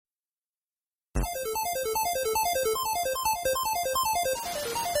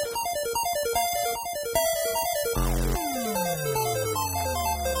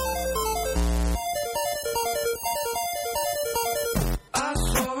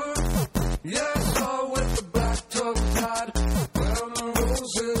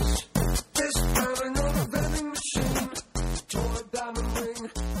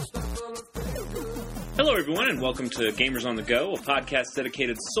Hello, everyone, and welcome to Gamers on the Go, a podcast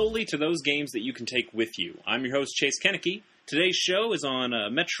dedicated solely to those games that you can take with you. I'm your host, Chase Kennecke. Today's show is on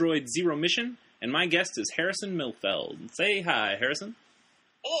Metroid Zero Mission, and my guest is Harrison Milfeld. Say hi, Harrison.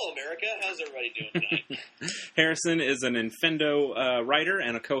 Hello, America. How's everybody doing tonight? Harrison is an Infendo writer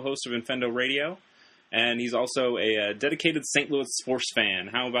and a co-host of Infendo Radio, and he's also a dedicated St. Louis sports fan.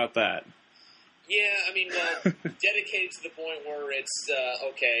 How about that? Yeah, I mean, well, dedicated to the point where it's,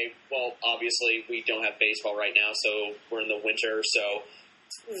 okay, well, obviously we don't have baseball right now, so we're in the winter, so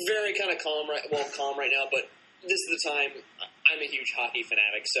it's very kind of calm right now, but this is the time. I'm a huge hockey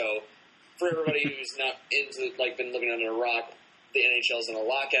fanatic, so for everybody who's not into, been living under a rock, the NHL's in a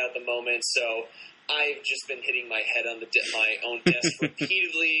lockout at the moment, so I've just been hitting my head on my own desk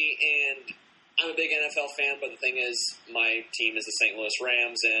repeatedly, and I'm a big NFL fan, but the thing is, my team is the St. Louis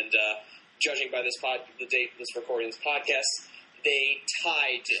Rams, and, judging by the date of this recording this podcast, they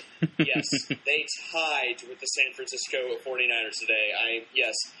tied with the San Francisco 49ers today.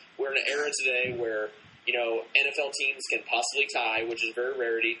 We're in an era today where, NFL teams can possibly tie, which is very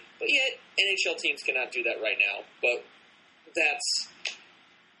rarity, but yet NHL teams cannot do that right now. But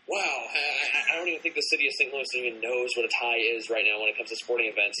wow, I don't even think the city of St. Louis even knows what a tie is right now when it comes to sporting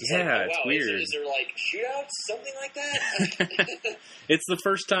events. It's it's weird. Is there shootouts, something like that? It's the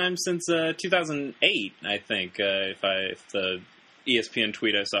first time since 2008, I think, if the ESPN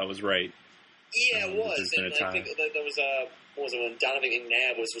tweet I saw was right. Yeah, it was. And I think there was when Donovan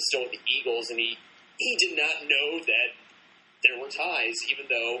McNabb was still with the Eagles, and he did not know that there were ties, even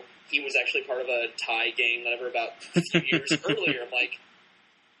though he was actually part of a tie game, about a few years earlier. I'm like,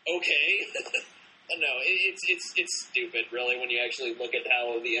 okay. No, it's stupid, really, when you actually look at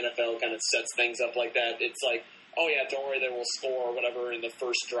how the NFL kind of sets things up like that. It's like, oh yeah, don't worry, they will score or whatever in the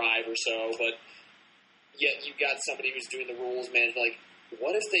first drive or so, but yet you got somebody who's doing the rules, man,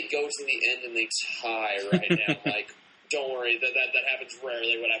 what if they go to the end and they tie right now? Don't worry, that happens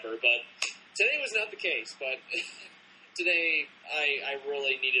rarely, whatever, but today was not the case, but today I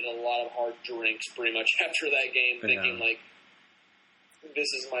really needed a lot of hard drinks pretty much after that game, thinking,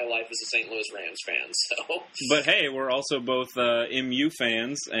 this is my life as a St. Louis Rams fan. So, but hey, we're also both MU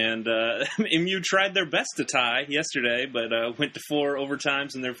fans, and MU tried their best to tie yesterday, but went to 4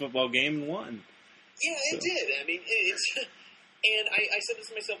 overtimes in their football game and won. Yeah, it did. I mean, and I said this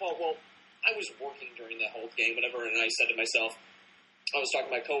to myself. Well, I was working during that whole game, whatever, and I said to myself, I was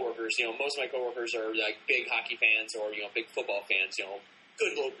talking to my coworkers. Most of my coworkers are big hockey fans or big football fans.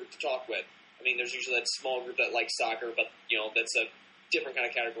 Good little group to talk with. I mean, there's usually that small group that likes soccer, but that's a different kind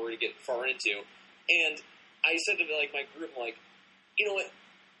of category to get far into. And I said to my group, you know what,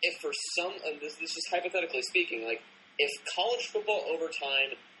 if for some, this is hypothetically speaking, if college football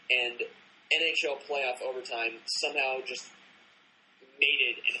overtime and NHL playoff overtime somehow just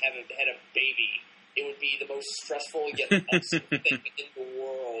mated and had a baby, it would be the most stressful yet awesome thing in the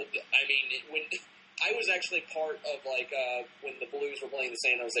world. I mean, when I was actually part of when the Blues were playing the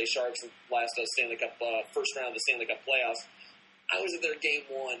San Jose Sharks in last Stanley Cup first round of the Stanley Cup playoffs, I was at their game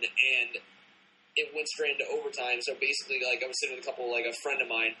 1, and it went straight into overtime. So basically, I was sitting with a friend of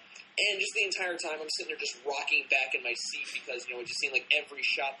mine, and just the entire time I'm sitting there just rocking back in my seat because, just seeing every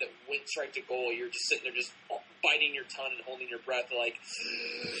shot that went straight to goal, you're just sitting there just biting your tongue and holding your breath,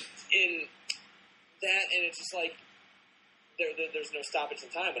 in that, and it's just there's no stoppage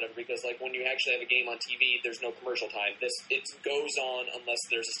in time, whatever, because when you actually have a game on TV, there's no commercial time. It goes on unless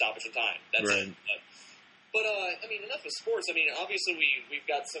there's a stoppage in time. That's right. it. But, I mean, enough of sports. I mean, obviously we've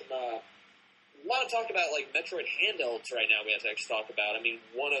got some, a lot of talk about, Metroid handhelds right now we have to actually talk about. I mean,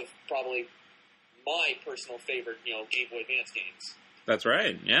 one of probably my personal favorite, Game Boy Advance games. That's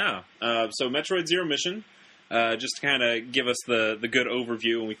right, yeah. So Metroid Zero Mission, just to kind of give us the good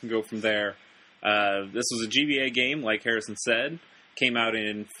overview, and we can go from there. This was a GBA game, like Harrison said. Came out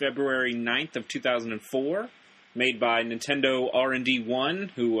in February 9th of 2004. Made by Nintendo R&D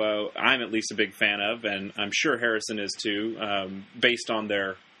 1, who I'm at least a big fan of, and I'm sure Harrison is too, based on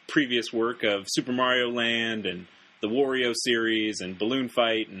their previous work of Super Mario Land and the Wario series and Balloon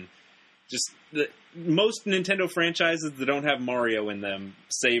Fight, and just most Nintendo franchises that don't have Mario in them,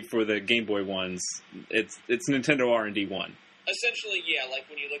 save for the Game Boy ones, it's Nintendo R&D 1. Essentially, yeah,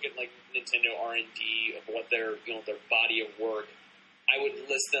 when you look at Nintendo R&D of what their body of work, I would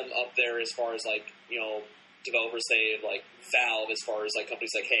list them up there as far as like, developers say like Valve, as far as like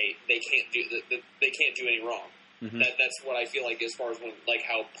companies like, hey, they can't do any wrong. Mm-hmm. That's what I feel like as far as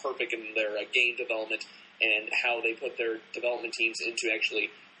how perfect in their game development and how they put their development teams into actually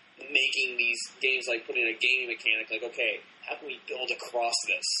making these games, like putting a gaming mechanic, like, okay, how can we build across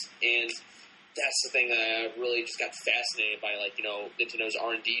this? And that's the thing that I really just got fascinated by, like, Nintendo's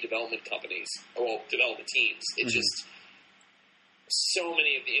R&D development companies, development teams. It's just so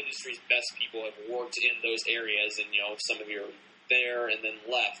many of the industry's best people have worked in those areas, and, some of you are there and then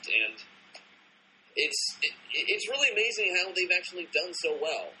left, and it's really amazing how they've actually done so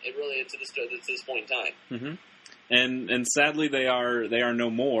well. It really is to this point in time. Mm-hmm. And sadly, they are no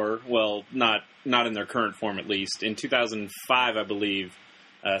more. Well, not in their current form, at least. In 2005, I believe,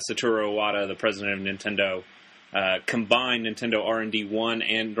 Satoru Iwata, the president of Nintendo, combined Nintendo R&D 1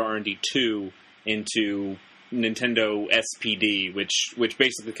 and R&D 2 into Nintendo SPD, which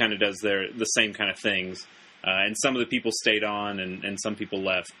basically kind of does the same kind of things. And some of the people stayed on, and some people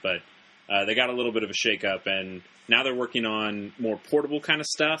left, but they got a little bit of a shakeup, and now they're working on more portable kind of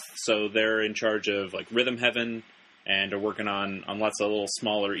stuff. So they're in charge of like Rhythm Heaven, and are working on lots of little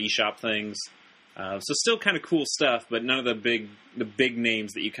smaller eShop things. So still kind of cool stuff, but none of the big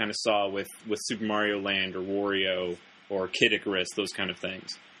names that you kind of saw with Super Mario Land or Wario or Kid Icarus, those kind of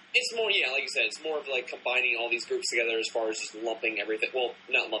things. It's more, like you said, it's more of like combining all these groups together as far as just lumping everything. Well,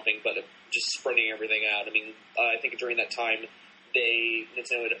 not lumping, but just spreading everything out. I mean, I think during that time,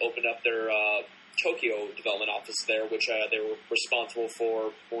 Nintendo had opened up their Tokyo development office there, which they were responsible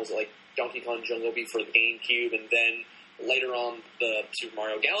for, what was it, like Donkey Kong Jungle Beat for the GameCube, and then later on the Super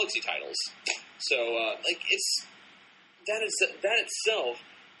Mario Galaxy titles. So, it's that itself.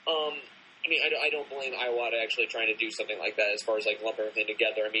 I mean, I don't blame Iwata actually trying to do something like that as far as like lump everything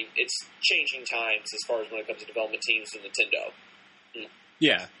together. I mean, it's changing times as far as when it comes to development teams in Nintendo.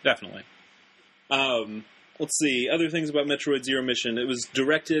 Yeah, definitely. Let's see, other things about Metroid Zero Mission. It was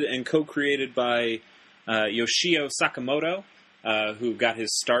directed and co-created by Yoshio Sakamoto, who got his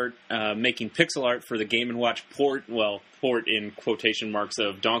start making pixel art for the Game & Watch port in quotation marks,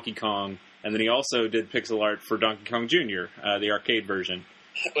 of Donkey Kong, and then he also did pixel art for Donkey Kong Jr., the arcade version.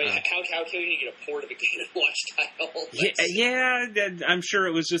 Wait, how can you get a port of a Game & Watch title? Yeah, I'm sure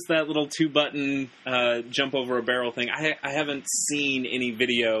it was just that little 2-button jump over a barrel thing. I haven't seen any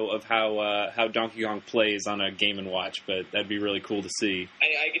video of how Donkey Kong plays on a Game & Watch, but that'd be really cool to see.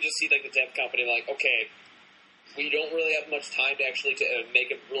 I could just see like the dev company like, okay, we don't really have much time to actually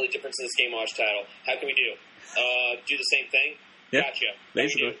make a really difference in this Game & Watch title. How can we do? Do the same thing? Yeah, gotcha.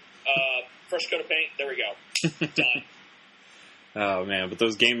 basically. Fresh coat of paint, there we go. Done. Oh, man, but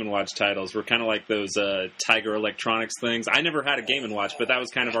those Game & Watch titles were kind of like those Tiger Electronics things. I never had a Game & Watch, but that was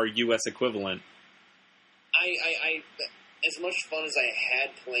kind of our U.S. equivalent. I as much fun as I had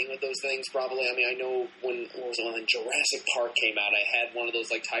playing with those things, probably, I mean, I know when Jurassic Park came out, I had one of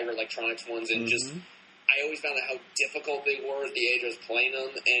those like Tiger Electronics ones, and just, I always found out how difficult they were at the age I was playing them,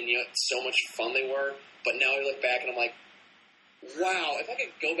 and so much fun they were, but now I look back and I'm like, wow, if I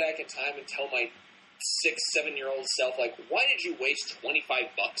could go back in time and tell my 6-7-year-old self, like, why did you waste $25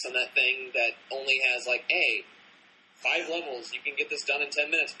 on that thing that only has, like, 5 levels, you can get this done in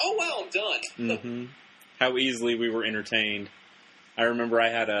 10 minutes. Oh, wow, I'm done. Mm-hmm. How easily we were entertained. I remember I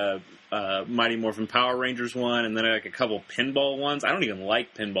had a Mighty Morphin Power Rangers one, and then like a couple pinball ones. I don't even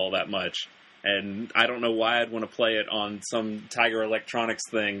like pinball that much, and I don't know why I'd want to play it on some Tiger Electronics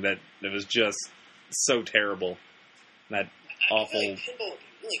thing that was just so terrible. That awful. I feel like pinball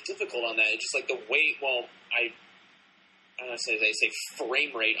really difficult on that. It's just like the weight. Well, I don't know. They say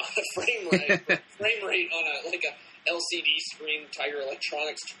frame rate on a frame rate on a LCD screen Tiger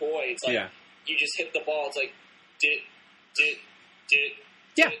Electronics toy. It's like you just hit the ball. It's like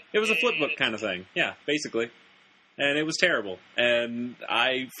yeah. It was a flipbook kind of thing. Yeah, basically, and it was terrible. And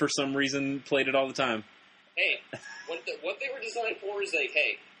I, for some reason, played it all the time. Hey, what they were designed for is like,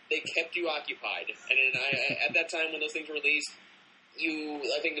 hey, they kept you occupied. And then at that time when those things were released,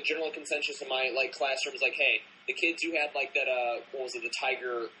 I think the general consensus in my classroom was like, hey, the kids who had like that, what was it, the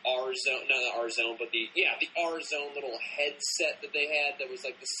Tiger R Zone, not the R Zone, but the R Zone little headset that they had that was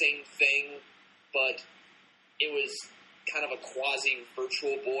like the same thing, but it was kind of a quasi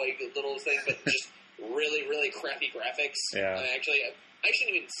Virtual Boy little thing, but just really, really crappy graphics. Yeah. Actually, I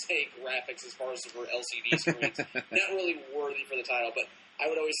shouldn't even say graphics as far as for LCD screens. Not really worthy for the title, but I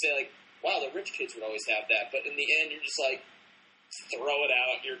would always say, like, wow, the rich kids would always have that. But in the end, you're just like, throw it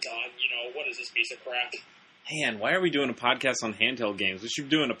out, you're done. What is this piece of crap? Man, why are we doing a podcast on handheld games? We should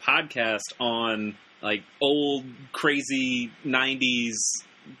be doing a podcast on, like, old, crazy 90s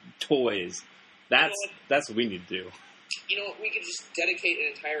toys. That's what we need to do. we could just dedicate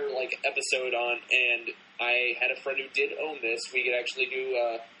an entire episode on. And I had a friend who did own this. We could actually do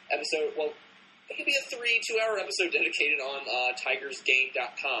episode. Well, it could be a 2-hour episode dedicated on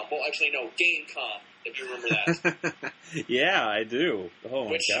TigersGame.com. Well, actually, no, GameCom. If you remember that. Yeah, I do. Oh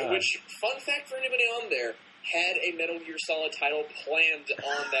my god! Which fun fact for anybody on there, had a Metal Gear Solid title planned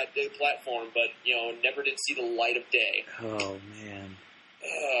on that platform, but never did see the light of day. Oh man!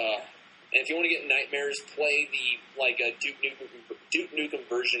 And if you want to get nightmares, play the Duke Nukem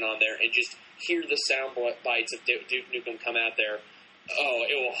version on there, and just hear the sound bites of Duke Nukem come out there. Oh,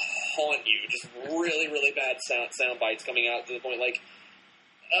 it will haunt you. Just really, really bad sound bites coming out to the point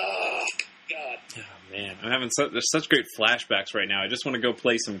God. Oh man, I'm having there's such great flashbacks right now. I just want to go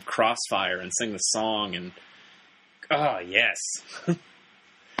play some Crossfire and sing the song and yes. You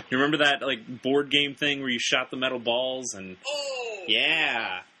remember that board game thing where you shot the metal balls and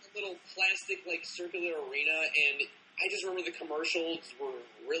yeah, a little plastic circular arena, and I just remember the commercials were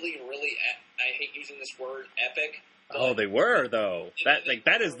really, really I hate using this word, epic. Oh, they were though.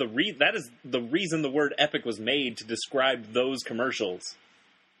 That is the reason the word epic was made, to describe those commercials.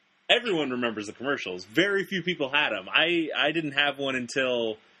 Everyone remembers the commercials. Very few people had them. I didn't have one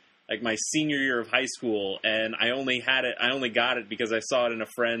until my senior year of high school, and I only got it because I saw it in a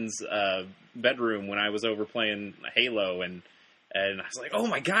friend's bedroom when I was over playing Halo, and I was like, "Oh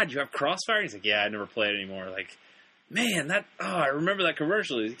my god, you have Crossfire?" He's like, "Yeah, I never play it anymore." Like, man, I remember that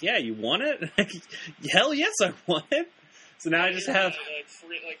commercial. He's like, "Yeah, you want it?" Hell yes, I want it. So now I just have. I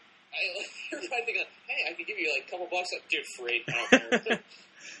think, hey, I could give you a couple bucks. Dude, free. I don't care.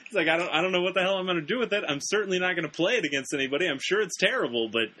 It's I don't know what the hell I'm going to do with it. I'm certainly not going to play it against anybody. I'm sure it's terrible,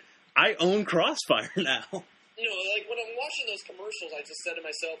 but I own Crossfire now. No, when I'm watching those commercials, I just said to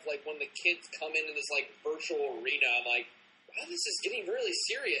myself, when the kids come into this virtual arena, I'm like, wow, this is getting really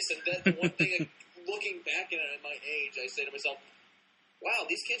serious. And then the one thing, looking back at my age, I say to myself, wow,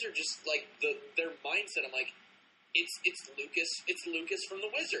 these kids are just their mindset. I'm like, it's Lucas from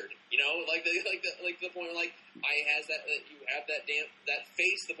The Wizard, the point where I has that you have that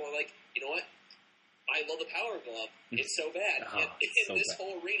face, the point you know what, I love the Power Glove, it's so bad. In so this bad.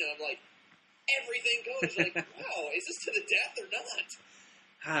 Whole arena, I'm like, everything goes wow, is this to the death or not?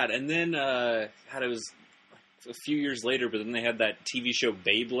 God, and then it was a few years later, but then they had that TV show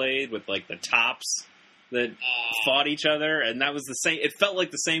Beyblade with the tops that fought each other, and that was the same. It felt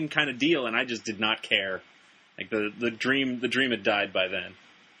like the same kind of deal, and I just did not care. The dream had died by then.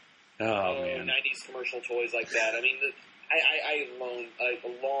 Oh man, 90s commercial toys like that. I mean, I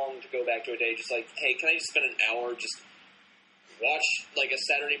long to go back to a day just hey, can I just spend an hour just watch a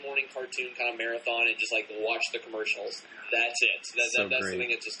Saturday morning cartoon kind of marathon and just watch the commercials? That's it. That's something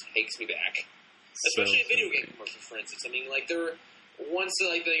that just takes me back. Especially video game commercials, for instance. I mean, there once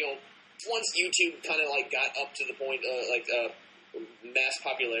once YouTube kind of got up to the point mass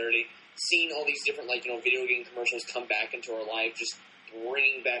popularity. Seeing all these different video game commercials come back into our life, just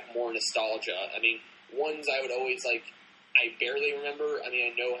bringing back more nostalgia. I mean, ones I would always I barely remember. I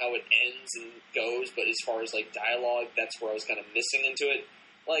mean, I know how it ends and goes, but as far as dialogue, that's where I was kind of missing into it.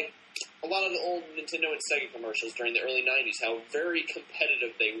 A lot of the old Nintendo and Sega commercials during the early 90s, how very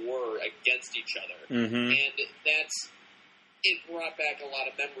competitive they were against each other. Mm-hmm. And it brought back a lot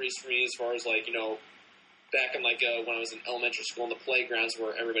of memories for me as far as back in when I was in elementary school in the playgrounds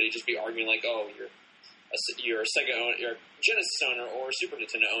where everybody just be arguing oh, you're a Sega owner, you're a Genesis owner or a Super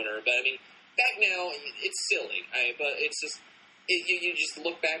Nintendo owner. But I mean, back now it's silly. But it's just you just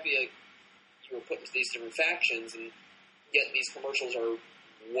look back and you were put into these different factions, and yet these commercials are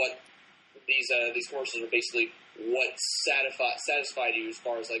what these commercials are basically what satisfied you as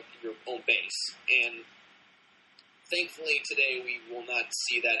far as your own base. And thankfully, today we will not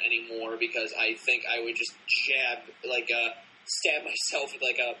see that anymore because I think I would just stab myself with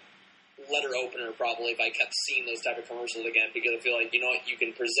a letter opener probably if I kept seeing those type of commercials again, because I feel you know what, you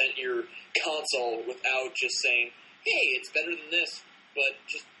can present your console without just saying, hey, it's better than this, but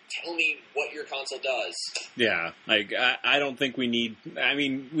just tell me what your console does. Yeah, I don't think we need. I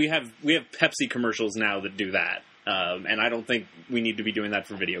mean, we have Pepsi commercials now that do that, and I don't think we need to be doing that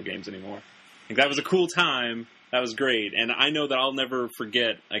for video games anymore. I think that was a cool time. That was great, and I know that I'll never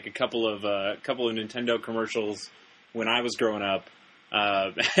forget a couple of Nintendo commercials when I was growing up,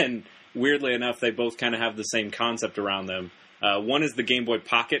 and weirdly enough, they both kind of have the same concept around them. One is the Game Boy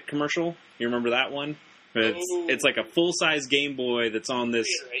Pocket commercial. You remember that one? It's a full-size Game Boy that's on this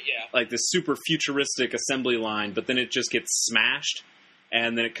this super futuristic assembly line, but then it just gets smashed,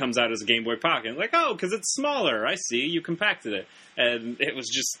 and then it comes out as a Game Boy Pocket. Because it's smaller. I see. You compacted it, and it was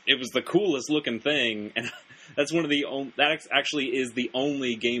the coolest looking thing. And that's one of that actually is the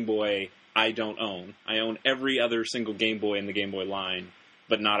only Game Boy I don't own. I own every other single Game Boy in the Game Boy line,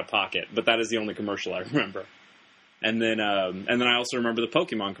 but not a Pocket. But that is the only commercial I remember. And then I also remember the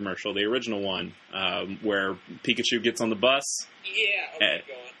Pokemon commercial, the original one, where Pikachu gets on the bus. Yeah, okay,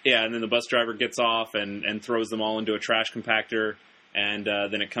 go on. Yeah, and then the bus driver gets off and throws them all into a trash compactor, and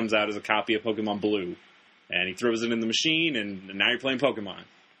then it comes out as a copy of Pokemon Blue. And he throws it in the machine, and now you're playing Pokemon.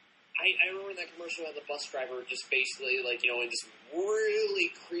 I remember in that commercial how the bus driver just basically, like, in this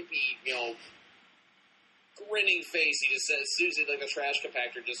really creepy, grinning face, he just says, as soon as he, like, the trash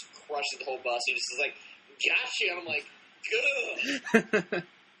compactor just crushes the whole bus, he just is like, gotcha! And I'm like, good.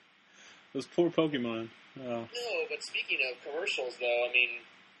 Those poor Pokemon. Oh. No, but speaking of commercials, though, I mean,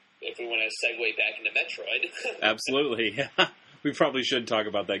 if we want to segue back into Metroid. Absolutely, yeah. We probably should talk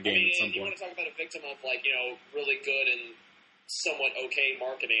about that game at some point. You want to talk about a victim of, like, really good and somewhat okay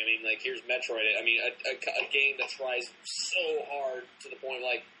marketing. I mean, like, here's Metroid. I mean, a game that tries so hard to the point,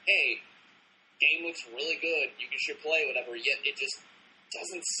 like, hey, game looks really good. You should play, whatever. Yet it just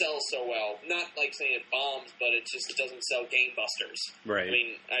doesn't sell so well. Not like saying it bombs, but it just doesn't sell game busters. Right. I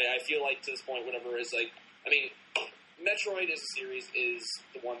mean, I feel like to this point, whatever is like, I mean, Metroid as a series is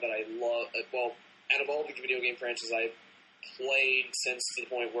the one that I love. Well, out of all the video game franchises I've played since to the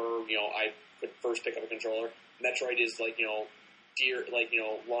point where, I could first pick up a controller, Metroid is like, dear, like,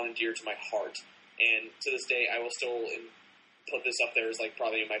 long and dear to my heart. And to this day, I will still put this up there as, like,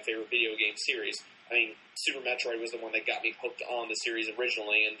 probably my favorite video game series. I mean, Super Metroid was the one that got me hooked on the series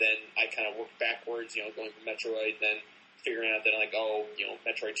originally, and then I kind of worked backwards, going from Metroid, then figuring out that, like,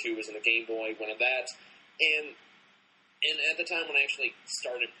 Metroid 2 was in the Game Boy, one of that. And at the time when I actually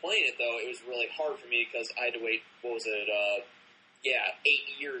started playing it, though, it was really hard for me because I had to wait, 8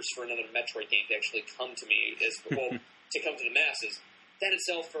 years for another Metroid game to actually come to me, to come to the masses. That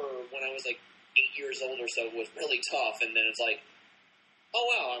itself, for when I was like 8 years old or so, was really tough, and then it's like, oh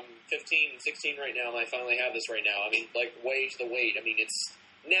wow, I'm 15, 16 right now, and I finally have this right now. I mean, like, wait the wait. I mean, it's,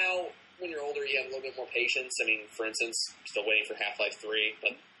 now, when you're older, you have a little bit more patience. I mean, for instance, I'm still waiting for Half-Life 3,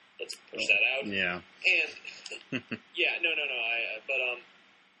 but let's push that out. Yeah. And,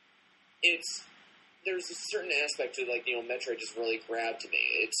 it's, there's a certain aspect to, like, Metroid just really grabbed to me.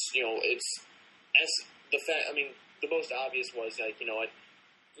 It's, as the fact, I mean, the most obvious was, like,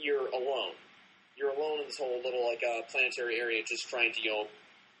 you're alone. You're alone in this whole little, like, planetary area, just trying to,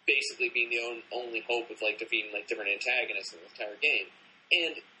 basically being the only hope of, like, defeating, like, different antagonists in the entire game.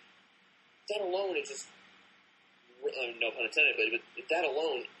 And that alone is just, no pun intended, but that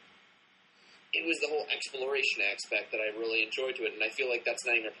alone, it was the whole exploration aspect that I really enjoyed to it, and I feel like that's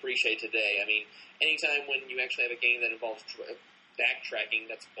not even appreciated today. I mean, anytime when you actually have a game that involves backtracking,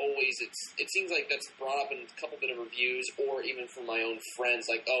 that's always, it seems like that's brought up in a couple bit of reviews, or even from my own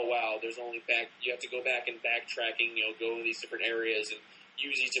friends, like, oh wow, there's only you have to go back and backtracking, go to these different areas and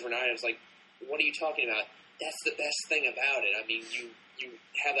use these different items. Like, what are you talking about? That's the best thing about it. I mean, you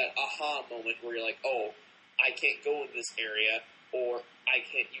have that aha moment where you're like, oh, I can't go into this area, or I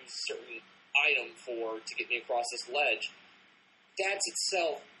can't use certain item to get me across this ledge. That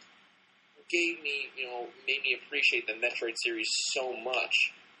itself made me appreciate the Metroid series so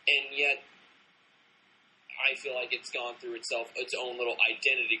much, and yet I feel like it's gone through its own little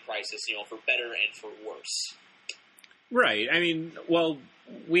identity crisis, for better and for worse. Right. I mean, well,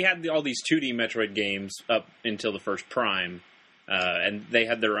 we had all these 2D Metroid games up until the first Prime, and they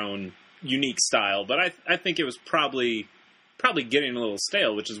had their own unique style, but I think it was probably getting a little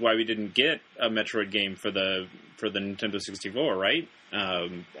stale, which is why we didn't get a Metroid game for the Nintendo 64, right?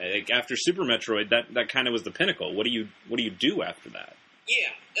 After Super Metroid, that kind of was the pinnacle. What do you do after that?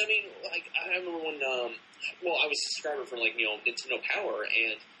 Yeah, I mean, like, I remember when, I was a subscriber for, like, Nintendo Power,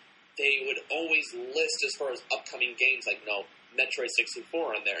 and they would always list, as far as upcoming games, like, Metroid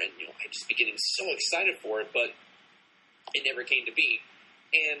 64 on there, and, I'd just be getting so excited for it, but it never came to be.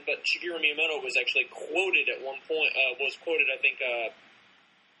 But Shigeru Miyamoto was actually quoted at one point, I think,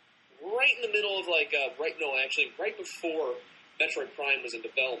 right in the middle of, like, right before Metroid Prime was in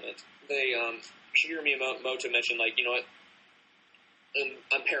development. Shigeru Miyamoto mentioned, like, and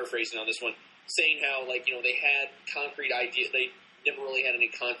I'm paraphrasing on this one, saying how, like, they had concrete ideas, they never really had any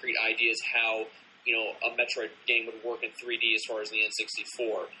concrete ideas how, a Metroid game would work in 3D as far as the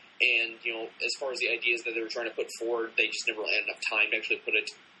N64. And, as far as the ideas that they were trying to put forward, they just never had enough time to actually put it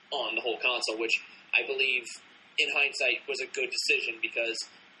on the whole console, which I believe, in hindsight, was a good decision, because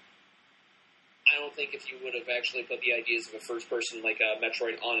I don't think if you would have actually put the ideas of a first-person, like a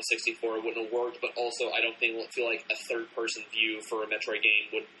Metroid, on a 64, it wouldn't have worked, but also I don't feel like a third-person view for a Metroid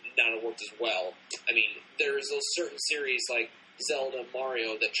game would not have worked as well. I mean, there's a certain series, like Zelda,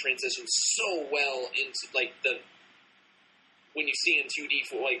 Mario, that transitions so well into, like, the when you see in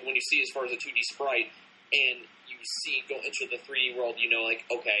 2D, like when you see as far as a 2D sprite, and you see go into the 3D world, you know, like,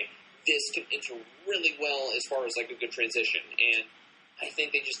 okay, this can enter really well as far as like a good transition. And I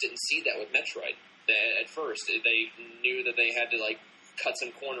think they just didn't see that with Metroid at first. They knew that they had to like cut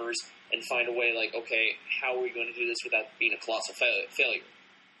some corners and find a way, like, okay, how are we going to do this without being a colossal failure?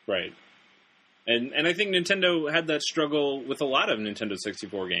 Right. And I think Nintendo had that struggle with a lot of Nintendo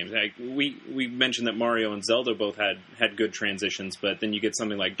 64 games. Like, we mentioned that Mario and Zelda both had good transitions, but then you get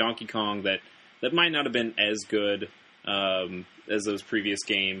something like Donkey Kong that might not have been as good as those previous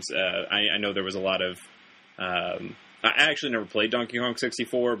games. I know there was a lot of... I actually never played Donkey Kong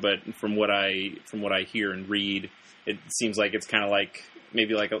 64, but from what I hear and read, it seems like it's kind of like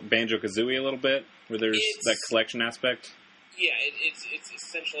maybe like a Banjo-Kazooie a little bit, where there's that collection aspect. Yeah, it's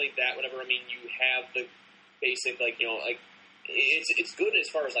essentially that. Whatever. I mean, you have the basic, like, you know, like it's good as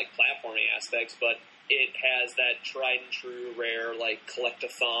far as like platforming aspects, but it has that tried and true, rare, like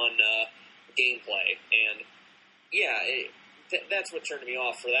collectathon gameplay, and yeah, that's what turned me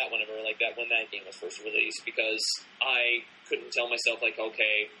off for that. Whenever like that when that game was first released, because I couldn't tell myself like,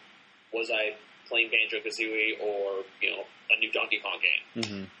 okay, was I playing Banjo-Kazooie or, you know, a new Donkey Kong game?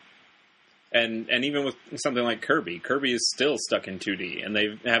 Mm-hmm. And even with something like Kirby is still stuck in 2D, and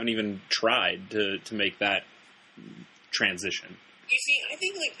they haven't even tried to make that transition. You see, I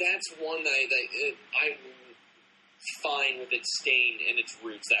think like that's one that I'm fine with it staying in its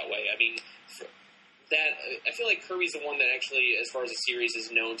roots that way. I mean, I feel like Kirby's the one that actually, as far as the series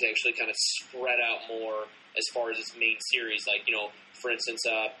is known to actually kind of spread out more as far as its main series. Like, you know, for instance,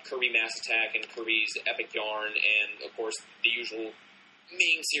 Kirby Mass Attack and Kirby's Epic Yarn, and of course the usual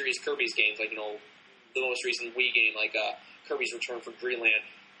main series Kirby's games, like, you know, the most recent Wii game, like Kirby's Return from Dreamland.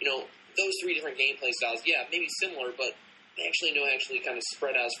 You know, those three different gameplay styles, yeah, maybe similar, but they actually kind of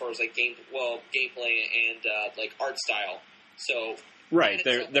spread out as far as like gameplay and like art style. So right,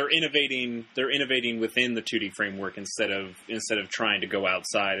 they're innovating within the 2D framework instead of trying to go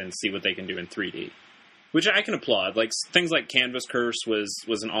outside and see what they can do in 3D, which I can applaud. Like things like Canvas Curse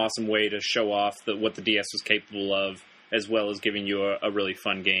was an awesome way to show off what the DS was capable of, as well as giving you a really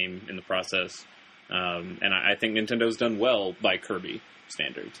fun game in the process. And I think Nintendo's done well by Kirby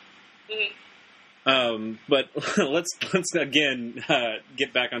standards. Mm-hmm. But let's again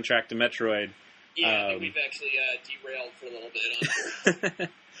get back on track to Metroid. Yeah, I think we've actually derailed for a little bit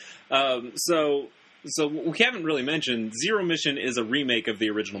on this. So we haven't really mentioned Zero Mission is a remake of the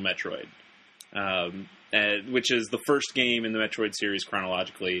original Metroid, which is the first game in the Metroid series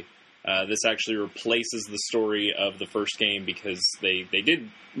chronologically. This actually replaces the story of the first game because they did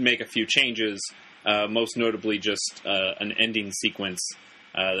make a few changes, most notably just an ending sequence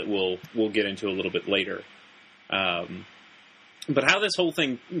that we'll get into a little bit later. But how this whole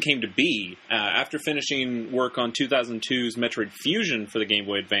thing came to be, after finishing work on 2002's Metroid Fusion for the Game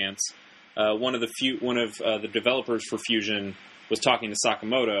Boy Advance, one of the developers for Fusion was talking to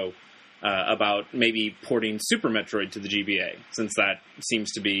Sakamoto about maybe porting Super Metroid to the GBA, since that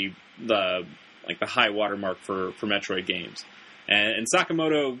seems to be the high watermark for Metroid games. And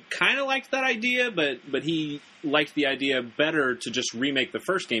Sakamoto kind of liked that idea, but he liked the idea better to just remake the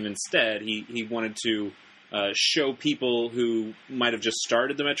first game instead. He wanted to show people who might have just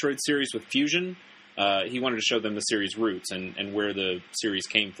started the Metroid series with Fusion. He wanted to show them the series' roots and where the series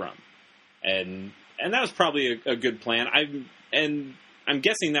came from. And that was probably a good plan. I'm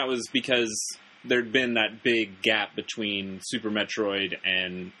guessing that was because there'd been that big gap between Super Metroid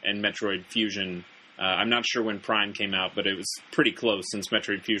and Metroid Fusion. I'm not sure when Prime came out, but it was pretty close since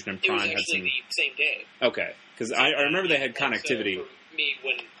Metroid Fusion and Prime had some... It was actually the same day. Okay, because I remember they had connectivity. So for me,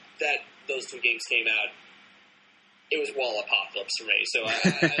 when those two games came out, it was wall apocalypse for me. So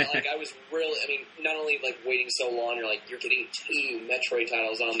I was really... I mean, not only like waiting so long, you're getting two Metroid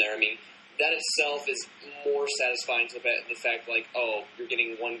titles on there. I mean, that itself is more satisfying to the fact, like, oh, you're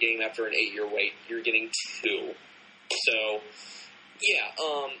getting one game after an 8-year wait. You're getting two. So, yeah,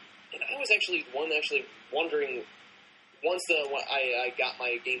 and I was actually wondering, once I got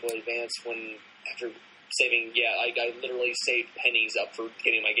my Game Boy Advance, after saving, I literally saved pennies up for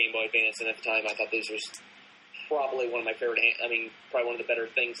getting my Game Boy Advance, and at the time I thought this was probably one of my favorite, probably one of the better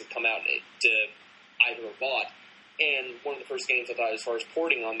things that come out I've ever bought. And one of the first games I thought as far as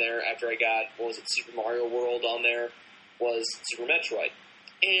porting on there after I got, Super Mario World on there, was Super Metroid.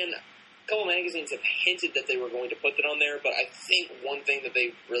 And a couple magazines have hinted that they were going to put that on there, but I think one thing that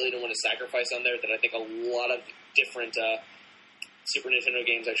they really don't want to sacrifice on there that I think a lot of different Super Nintendo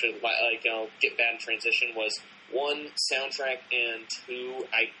games actually get bad in transition was, one, soundtrack, and two,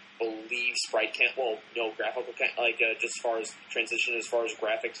 I believe sprite graphical just as far as transition, as far as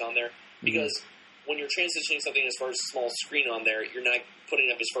graphics on there. Because when you're transitioning something as far as a small screen on there, you're not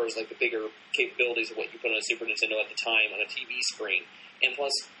putting up as far as like the bigger capabilities of what you put on a Super Nintendo at the time on a TV screen. And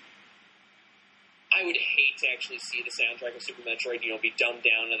plus, I would hate to actually see the soundtrack of Super Metroid, be dumbed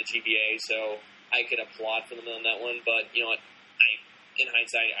down on the GBA, so I could applaud for them on that one, but, you know what, in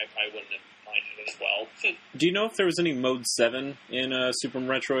hindsight, I probably wouldn't have minded it as well. Do you know if there was any Mode 7 in Super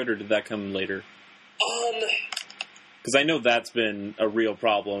Metroid, or did that come later? Because I know that's been a real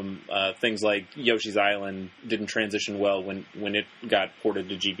problem. Things like Yoshi's Island didn't transition well when it got ported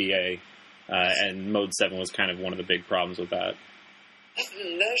to GBA, and Mode 7 was kind of one of the big problems with that.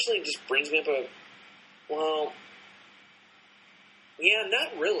 That actually just brings me up yeah,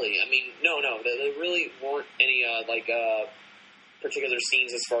 not really. I mean, no, there really weren't any, particular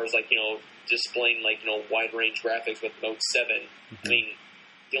scenes as far as, displaying, wide-range graphics with Mode 7. Mm-hmm. I mean,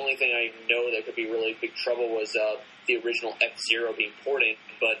 the only thing I know that could be really big trouble was the original F-Zero being ported,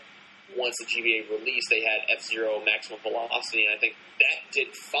 but once the GBA released, they had F-Zero maximum velocity, and I think that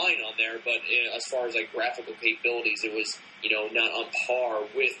did fine on there, but as far as, graphical capabilities, it was, not on par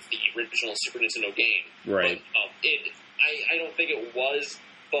with the original Super Nintendo game. Right. But, I don't think it was,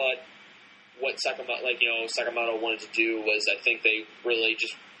 but what Sakamoto wanted to do was, I think they really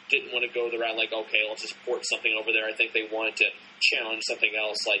just didn't want to go the route okay, let's just port something over there. I think they wanted to challenge something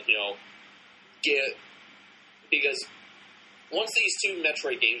else, because once these two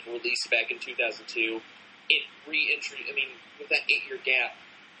Metroid games were released back in 2002, it reintroduced, with that 8-year gap,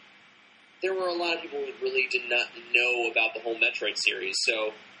 there were a lot of people who really did not know about the whole Metroid series,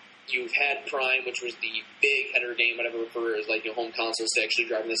 so you've had Prime, which was the big header game, whatever for as home consoles to actually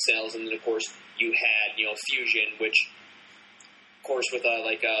driving the sales, and then of course you had Fusion, which of course with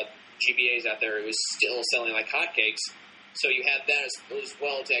GBAs out there, it was still selling like hotcakes. So you had that as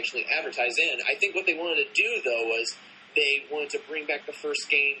well to actually advertise in. I think what they wanted to do though was they wanted to bring back the first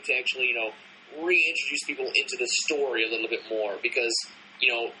game to actually reintroduce people into the story a little bit more because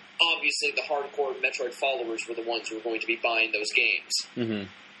obviously the hardcore Metroid followers were the ones who were going to be buying those games. Mm-hmm.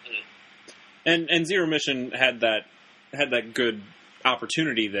 And Zero Mission had that good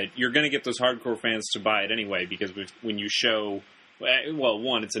opportunity that you're going to get those hardcore fans to buy it anyway, because when you show, well,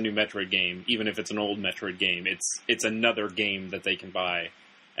 one, it's a new Metroid game, even if it's an old Metroid game, it's another game that they can buy.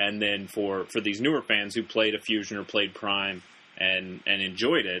 And then for these newer fans who played a Fusion or played Prime and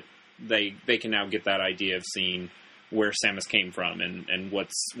enjoyed it, they can now get that idea of seeing where Samus came from and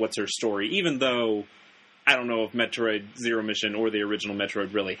what's her story, even though I don't know if Metroid Zero Mission or the original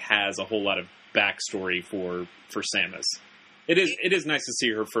Metroid really has a whole lot of backstory for Samus. It is nice to see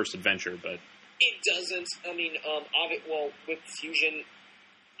her first adventure, but it doesn't. I mean, with Fusion,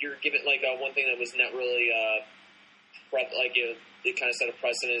 you're given one thing that was not really it kind of set a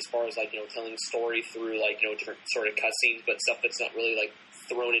precedent as far as telling story through different sort of cutscenes, but stuff that's not really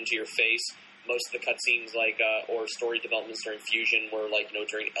thrown into your face. Most of the cutscenes or story developments during Fusion were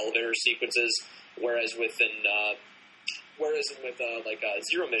during elevator sequences. Whereas with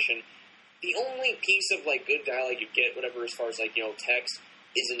Zero Mission, the only piece of good dialogue you get, whatever as far as text,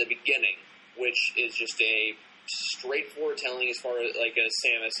 is in the beginning, which is just a straightforward telling as far as a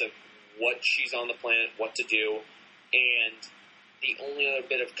Samus of what she's on the planet, what to do, and the only other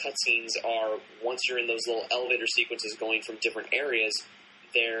bit of cutscenes are once you're in those little elevator sequences going from different areas.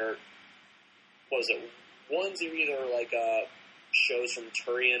 One's either shows from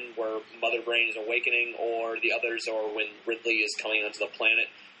Turian where Mother Brain is awakening, or the others are when Ridley is coming onto the planet.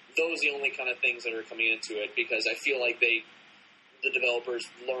 Those are the only kind of things that are coming into it, because I feel like the developers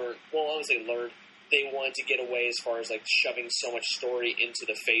learned, they wanted to get away as far as shoving so much story into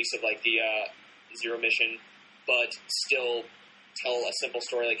the face of the Zero Mission, but still tell a simple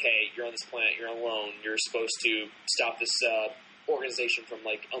story hey, you're on this planet, you're alone, you're supposed to stop this organization from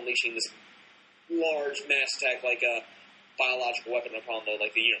unleashing this large mass attack a biological weapon upon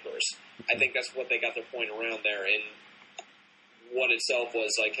the universe. I think that's what they got their point around there, and what itself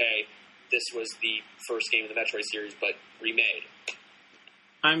was hey, this was the first game of the Metroid series, but remade.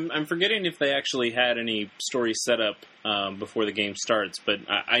 I'm forgetting if they actually had any story set up before the game starts, but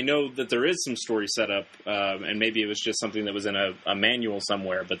I know that there is some story set up, and maybe it was just something that was in a manual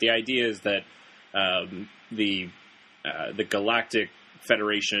somewhere, but the idea is that the Galactic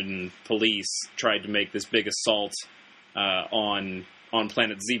Federation police tried to make this big assault on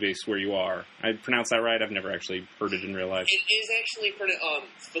planet Zebes, where you are. I pronounced that right? I've never actually heard it in real life. It is actually for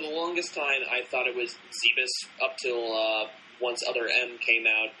the longest time, I thought it was Zebes up till once Other M came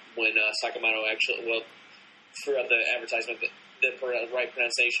out, when Sakamoto actually, throughout the advertisement, the right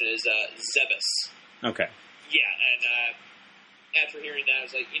pronunciation is Zebes. Okay. Yeah, and after hearing that, I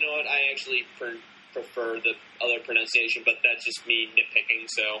was you know what, I actually prefer the other pronunciation, but that's just me nitpicking.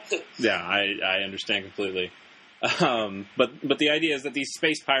 So yeah, I understand completely. But the idea is that these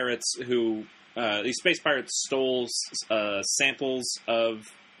space pirates stole samples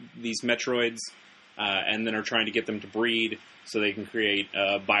of these Metroids, and then are trying to get them to breed so they can create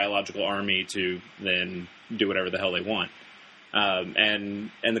a biological army to then do whatever the hell they want.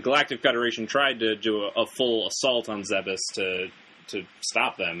 And the Galactic Federation tried to do a full assault on Zebes to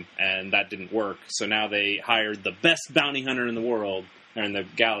stop them, and that didn't work. So now they hired the best bounty hunter in the world, or in the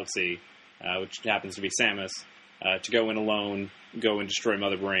galaxy, which happens to be Samus, to go in alone, go and destroy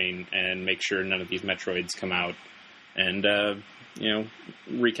Mother Brain, and make sure none of these Metroids come out and,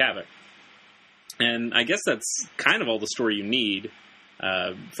 wreak havoc. And I guess that's kind of all the story you need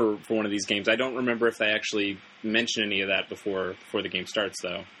for one of these games. I don't remember if they actually mention any of that before the game starts,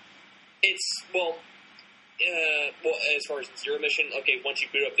 though. Well, as far as Zero Mission, okay, once you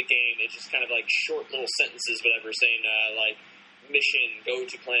boot up the game, it's just kind of like short little sentences, whatever, saying, like, mission, go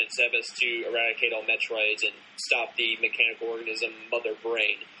to Planet Zebes to eradicate all Metroids and stop the mechanical organism Mother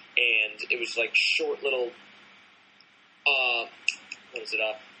Brain. And it was like short little,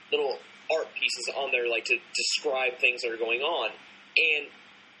 little art pieces on there, like, to describe things that are going on. And,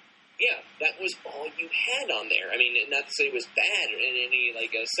 yeah, that was all you had on there. I mean, not to say it was bad in any,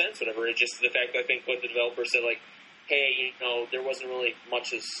 like, sense, whatever. It's just the fact that I think what the developer said, like, hey, there wasn't really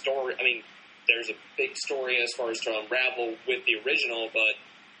much of story. I mean, there's a big story as far as to unravel with the original, but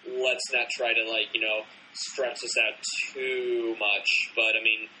let's not try to, like, stretch this out too much. But, I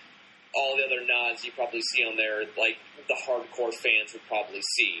mean, all the other nods you probably see on there, like, the hardcore fans would probably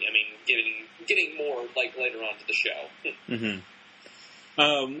see. I mean, getting more, like, later on to the show. Mm-hmm.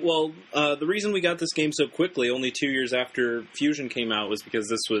 The reason we got this game so quickly, only 2 years after Fusion came out, was because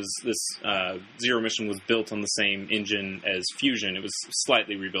this Zero Mission was built on the same engine as Fusion. It was a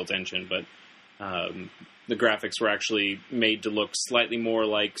slightly rebuilt engine, but the graphics were actually made to look slightly more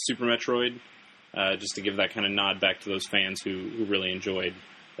like Super Metroid, just to give that kind of nod back to those fans who really enjoyed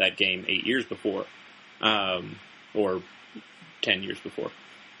that game 8 years before, or 10 years before.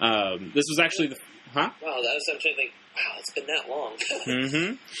 This was actually the... Huh? Wow, I'm trying to think, wow, it's been that long.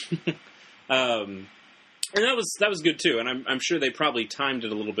 Mm-hmm. And that was good, too, and I'm sure they probably timed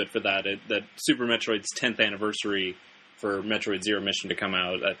it a little bit for that. That Super Metroid's 10th anniversary for Metroid Zero Mission to come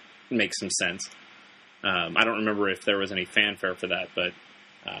out, that makes some sense. I don't remember if there was any fanfare for that, but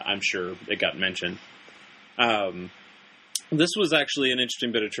I'm sure it got mentioned. This was actually an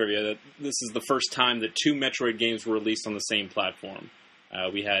interesting bit of trivia. That this is the first time that two Metroid games were released on the same platform.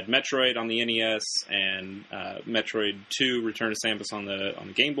 We had Metroid on the NES and Metroid 2 Return to Samus on the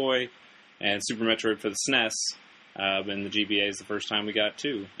Game Boy, and Super Metroid for the SNES. And the GBA is the first time we got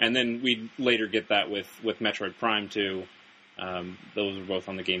two. And then we'd later get that with Metroid Prime 2. Those were both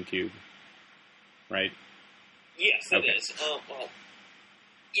on the GameCube, right? Yes, it is.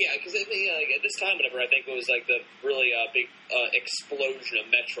 Yeah, because at this time, whatever, I think it was like the really big explosion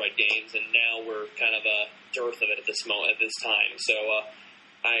of Metroid games, and now we're kind of a dearth of it at this time. So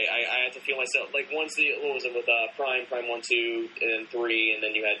I have to feel myself like once what was it with Prime 1, 2, and 3, and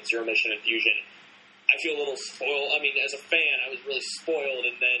then you had Zero Mission and Fusion. I feel a little spoiled. I mean, as a fan, I was really spoiled,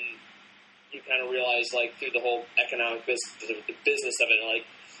 and then you kind of realize, like, through the whole economic business of it, like,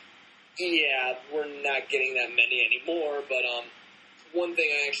 yeah, we're not getting that many anymore, but one thing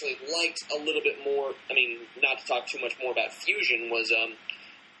I actually liked a little bit more, I mean, not to talk too much more about Fusion, was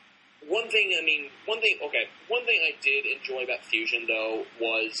one thing I did enjoy about Fusion, though,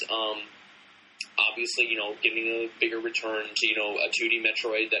 was obviously, giving a bigger return to, a 2D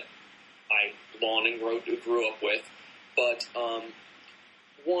Metroid that I long and grew up with. But,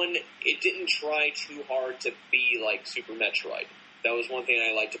 one, it didn't try too hard to be like Super Metroid. That was one thing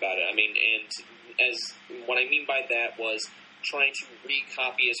I liked about it. I mean, and what I mean by that was trying to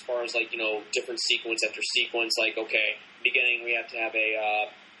recopy as far as, like, different sequence after sequence. Like, okay, beginning we have to have a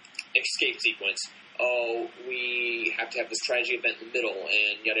escape sequence. Oh, we have to have this tragedy event in the middle,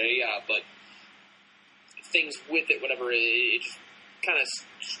 and yada yada yada. But things with it, whatever, it just kind of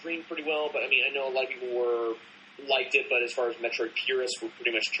screamed pretty well. But I mean, I know a lot of people liked it, but as far as Metroid purists, were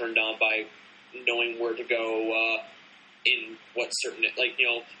pretty much turned on by knowing where to go. In what certain, like,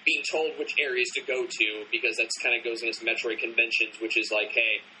 being told which areas to go to, because that's kind of goes against Metroid conventions, which is like,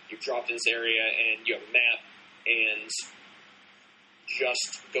 hey, you've dropped in this area and you have a map, and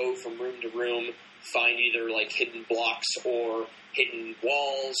just go from room to room, find either, like, hidden blocks or hidden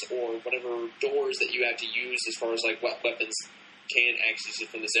walls or whatever doors that you have to use as far as, like, what weapons can access it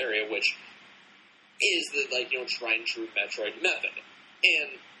from this area, which is the, like, tried and true Metroid method.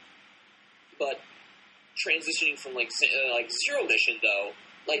 But transitioning from, like Zero Mission, though,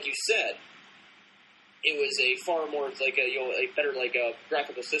 like you said, it was a far more like a better like a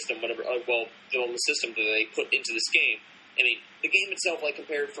graphical system, whatever. The system that they put into this game. I mean, the game itself, like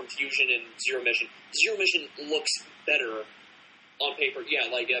compared from Fusion and Zero Mission looks better on paper. Yeah,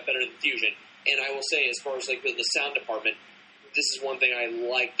 better than Fusion. And I will say, as far as like the sound department, this is one thing I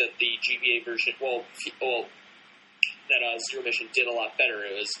like that the GBA version, that Zero Mission did a lot better.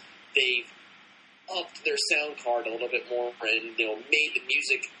 It was they've upped their sound card a little bit more and made the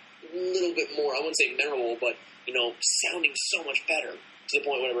music a little bit more. I wouldn't say memorable, but sounding so much better. To the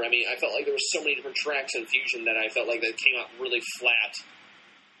point, whatever. I mean, I felt like there were so many different tracks in Fusion that I felt like that came out really flat.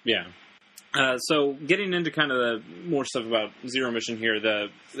 Yeah. So getting into kind of the more stuff about Zero Mission here,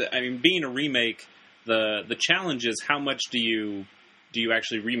 being a remake, the challenge is how much do you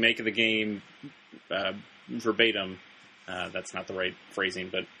actually remake the game verbatim? That's not the right phrasing,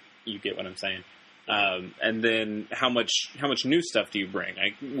 but you get what I'm saying. And then how much new stuff do you bring?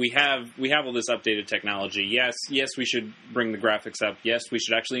 We have all this updated technology. Yes, we should bring the graphics up. Yes, we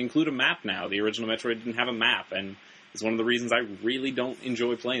should actually include a map now. The original Metroid didn't have a map, and it's one of the reasons I really don't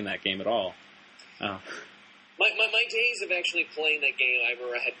enjoy playing that game at all. My days of actually playing that game, I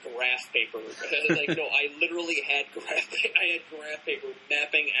had graph paper. I literally had graph paper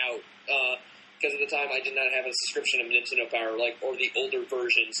mapping out. Because at the time I did not have a subscription of Nintendo Power, or the older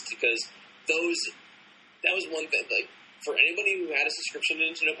versions, because that was one thing, for anybody who had a subscription to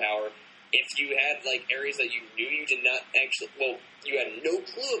Nintendo Power, if you had, areas that you knew you did not actually, you had no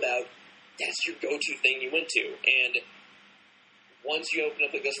clue about, that's your go-to thing you went to. And once you open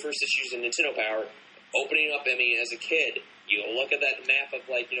up, those first issues of Nintendo Power, opening up, as a kid, you look at that map of,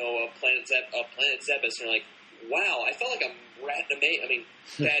 Planet Zebes, and you're like, wow, I felt like a rat in a maze.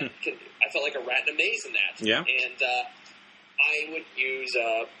 I felt like a rat in a maze in that. Yeah. And I would use...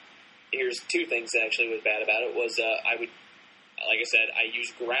 here's two things that actually was bad about it was I would, like I said, I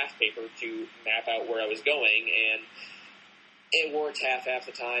used graph paper to map out where I was going, and it worked half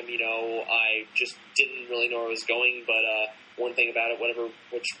the time. I just didn't really know where I was going. But one thing about it,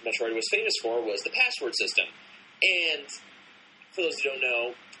 which Metroid was famous for, was the password system. And for those who don't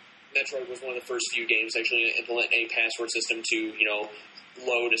know, Metroid was one of the first few games actually to implement a password system to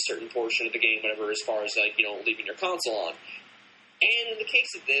load a certain portion of the game, whatever, as far as leaving your console on. And in the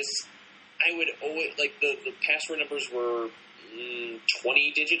case of this, I would always, the password numbers were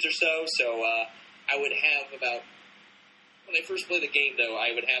 20 digits or so I would have about, when I first played the game, though,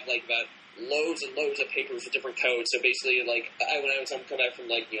 I would have, about loads and loads of papers with different codes. So basically, when I would come back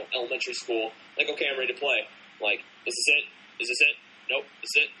from, elementary school, okay, I'm ready to play. Is this it? Is this it? Nope.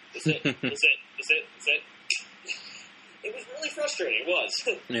 This is it? This is it? This is it? This is it? This is it? It was really frustrating. It was.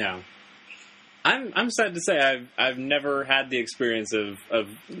 Yeah. I'm sad to say I've never had the experience of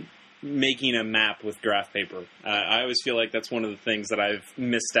making a map with graph paper. I always feel like that's one of the things that I've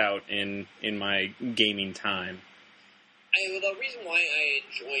missed out in my gaming time. The reason why I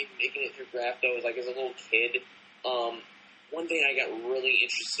enjoyed making it through graph, though, is as a little kid, one thing I got really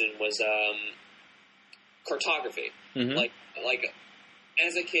interested in was cartography. Mm-hmm.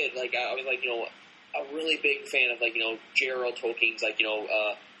 As a kid, I was a really big fan of J.R.R. Tolkien's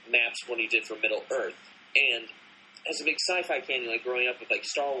maps when he did for Middle Earth. And as a big sci-fi fan, growing up with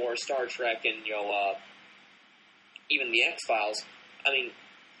Star Wars, Star Trek, and even the X-Files, and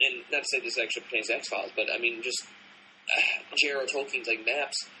not to say this actually pertains to X-Files, but just J.R.R. Tolkien's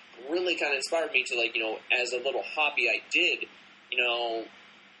maps really kind of inspired me to as a little hobby I did,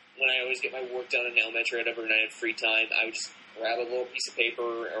 when I always get my work done in elementary or whatever and I had free time, I would just grab a little piece of paper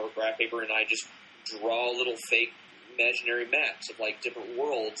or graph paper and I just draw little fake imaginary maps of different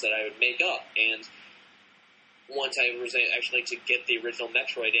worlds that I would make up. And once I was actually to get the original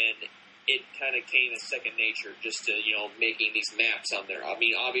Metroid in, it kind of came as second nature just to making these maps on there.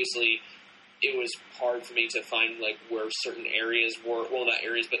 Obviously it was hard for me to find where certain areas were, well, not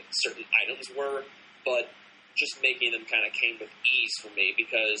areas, but certain items were, but just making them kind of came with ease for me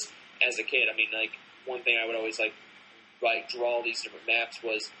because as a kid, one thing I would always draw these different maps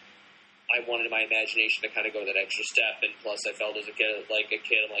was I wanted my imagination to kind of go that extra step, and plus I felt as a kid, I'm I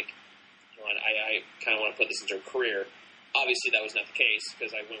kind of want to put this into a career. Obviously that was not the case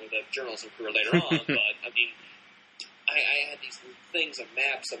because I went with a journalism career later on, but I had these things of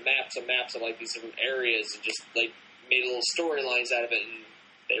maps of these different areas and just made little storylines out of it, and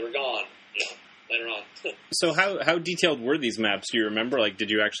they were gone, later on. So how detailed were these maps? Do you remember? Did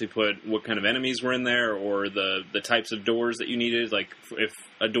you actually put what kind of enemies were in there, or the types of doors that you needed? If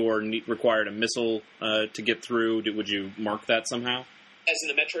a door required a missile to get through, would you mark that somehow? As in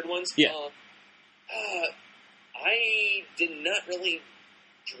the Metroid ones? Yeah. I did not really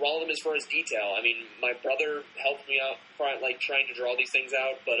draw them as far as detail. My brother helped me out, trying to draw these things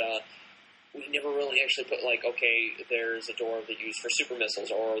out, but we never really actually put, like, okay, there's a door that you use for super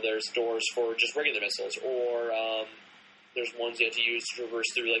missiles, or there's doors for just regular missiles, or there's ones you have to use to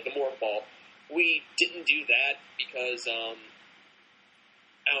traverse through, like, the morph ball. We didn't do that because, I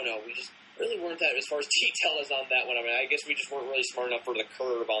don't know, we just really weren't that, as far as detail as on that one. I mean, I guess we just weren't really smart enough for the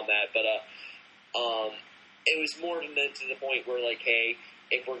curve on that, but it was more than to the point where, like, hey,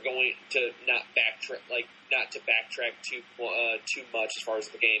 if we're going to not to backtrack too much as far as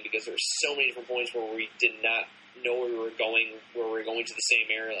the game, because there were so many different points where we did not know where we were going to the same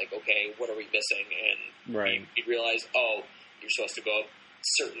area. Like, okay, what are we missing? And we realize, oh, you're supposed to go a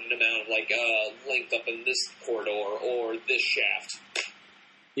certain amount of length up in this corridor or this shaft.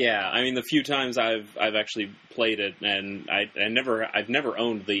 Yeah, I mean, the few times I've actually played it, and I've never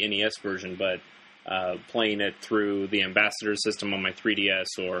owned the NES version, but playing it through the Ambassador system on my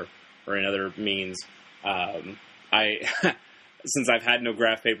 3DS or in other means, since I've had no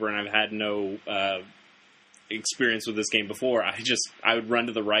graph paper and I've had no experience with this game before, I would run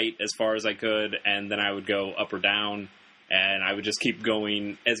to the right as far as I could, and then I would go up or down, and I would just keep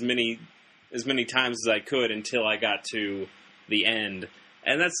going as many times as I could until I got to the end.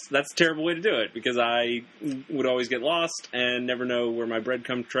 And that's a terrible way to do it, because I would always get lost and never know where my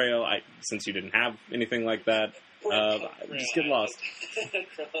breadcrumb trail. Since you didn't have anything like that, just get lost.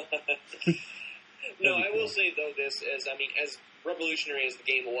 No, I will say though, this is, I mean, as revolutionary as the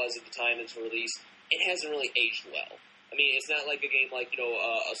game was at the time it's released, it hasn't really aged well. I mean, it's not like a game like,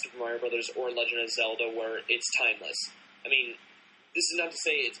 a Super Mario Brothers or Legend of Zelda where it's timeless. I mean, this is not to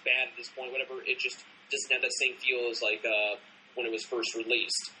say it's bad at this point, whatever. It just doesn't have that same feel as when it was first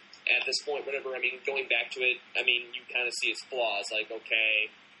released. At this point, whatever, I mean, going back to it, I mean, you kind of see its flaws. Like,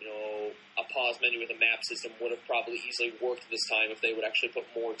 okay, a pause menu with a map system would have probably easily worked this time if they would actually put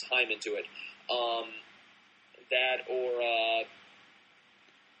more time into it. That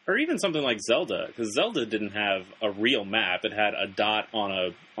or even something like Zelda, because Zelda didn't have a real map. It had a dot on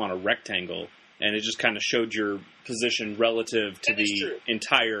a rectangle, and it just kind of showed your position relative to the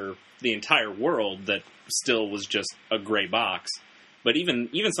entire world that still was just a gray box. But even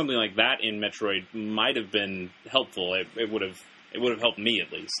something like that in Metroid might have been helpful. It would have helped me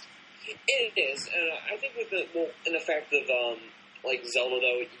at least. It is, and I think with in the fact of like Zelda,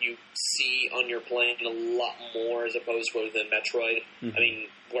 though, you see on your plane a lot more as opposed to within Metroid. Mm-hmm. I mean,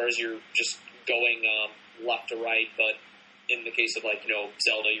 whereas you're just going left to right, but in the case of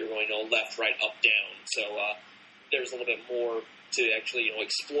Zelda, you're going left, right, up, down. So there's a little bit more to actually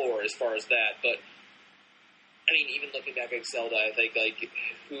explore as far as that. But I mean, even looking back at Zelda, I think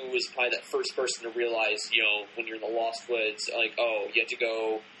who was probably that first person to realize when you're in the Lost Woods, oh, you have to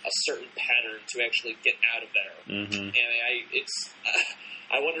go a certain pattern to actually get out of there. Mm-hmm. And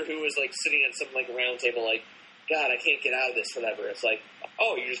I wonder who was sitting at some round table God, I can't get out of this, whatever. It's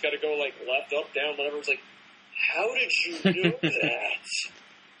oh, you just got to go left, up, down, whatever. It's how did you know that?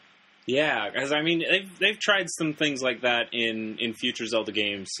 Yeah, because I mean, they've tried some things like that in future Zelda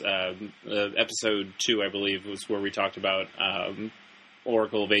games. Episode 2, I believe, was where we talked about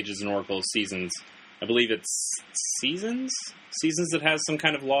Oracle of Ages and Oracle of Seasons. I believe it's Seasons that has some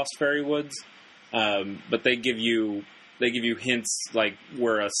kind of Lost Fairy Woods, but they give you hints like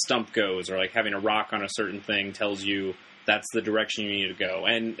where a stump goes, or having a rock on a certain thing tells you that's the direction you need to go.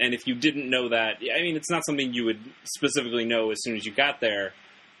 And if you didn't know that, I mean, it's not something you would specifically know as soon as you got there.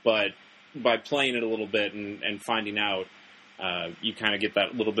 But by playing it a little bit and finding out, you kind of get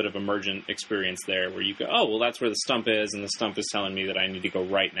that little bit of emergent experience there where you go, oh, well, that's where the stump is, and the stump is telling me that I need to go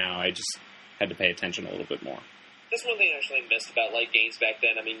right now. I just had to pay attention a little bit more. That's one thing I actually missed about games back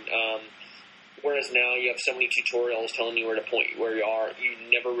then. I mean, whereas now you have so many tutorials telling you where to point where you are, you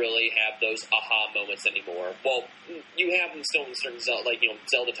never really have those aha moments anymore. Well, you have them still in certain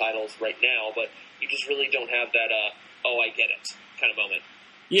Zelda titles right now, but you just really don't have that, oh, I get it kind of moment.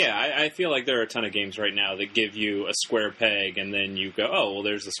 Yeah, I feel like there are a ton of games right now that give you a square peg, and then you go, oh, well,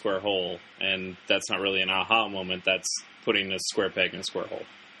 there's a square hole. And that's not really an aha moment. That's putting a square peg in a square hole.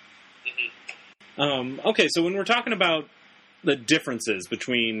 Mm-hmm. Okay, so when we're talking about the differences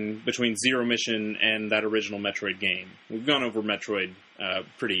between Zero Mission and that original Metroid game, we've gone over Metroid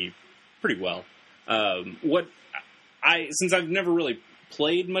pretty well. Since I've never really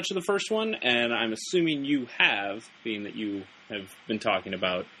played much of the first one, and I'm assuming you have, being that you have been talking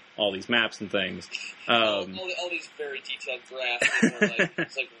about all these maps and things. All these very detailed graphs.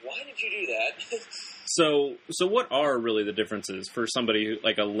 It's why did you do that? So what are really the differences for somebody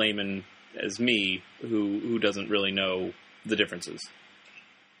like a layman as me who doesn't really know the differences?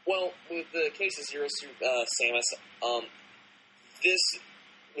 Well, with the case of Samus, this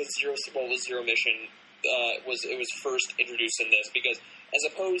with Zero Mission. It was first introduced in this because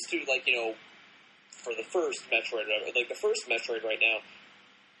as opposed to, like, for the first Metroid, like the first Metroid right now,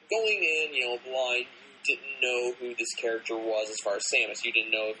 going in, blind, you didn't know who this character was as far as Samus. You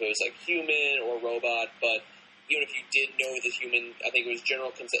didn't know if it was, like, human or robot, but even if you did know the human, I think it was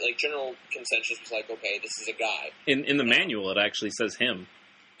general consensus was like, okay, this is a guy. In the manual, it actually says him.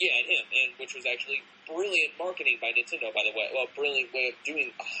 Yeah, and him, and which was actually brilliant marketing by Nintendo, by the way. Well, brilliant way of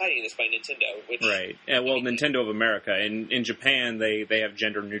hiding this by Nintendo. Which, right. Well, Nintendo of America. In Japan, they have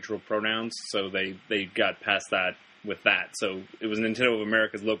gender-neutral pronouns, so they got past that with that. So it was Nintendo of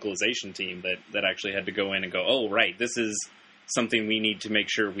America's localization team that actually had to go in and go, oh, right, this is something we need to make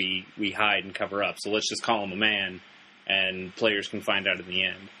sure we hide and cover up. So let's just call him a man, and players can find out in the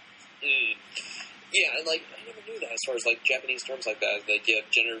end. Yeah, and, like, I never knew that as far as, like, Japanese terms like that. They give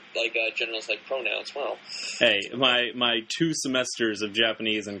generals, like, pronouns. Well, hey, my 2 semesters of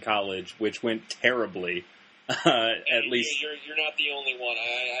Japanese in college, which went terribly, at least... You're not the only one.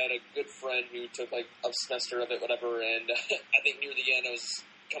 I had a good friend who took, like, a semester of it, whatever, and I think near the end, I was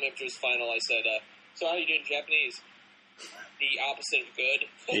coming up to his final, I said, so how are you doing Japanese? The opposite of good.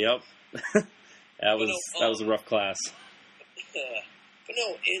 Yep. That was a rough class. But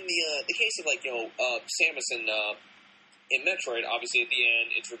no, in the case of, like, Samus in Metroid, obviously at the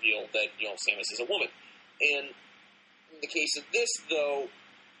end it's revealed that, Samus is a woman. And in the case of this, though,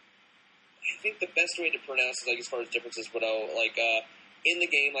 I think the best way to pronounce it, like, as far as differences, in the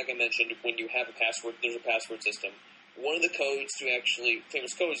game, like I mentioned, when you have a password, there's a password system. One of the codes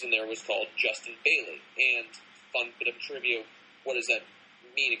famous codes in there was called Justin Bailey. And fun bit of trivia, what does that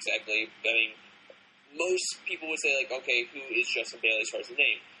mean exactly? I mean, most people would say, like, okay, who is Justin Bailey as far as the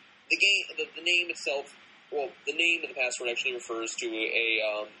name? The name itself, well, the name of the password actually refers to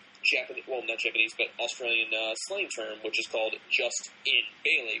a Japanese, well, not Japanese, but Australian slang term, which is called Just in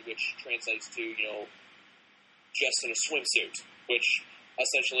Bailey, which translates to, just in a swimsuit, which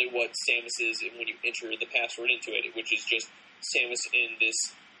essentially what Samus is when you enter the password into it, which is just Samus in this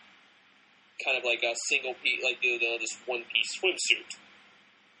kind of like a single piece, like this one-piece swimsuit.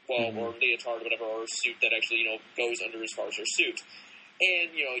 Well, or leotard, whatever, or suit that actually, goes under as far as her suit.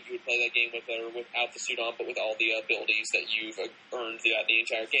 And, you would play that game with her without the suit on, but with all the abilities that you've earned throughout the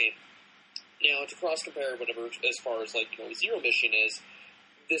entire game. Now, to cross-compare whatever, as far as, like, Zero Mission is,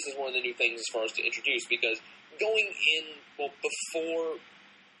 this is one of the new things as far as to introduce, because going in, well, before,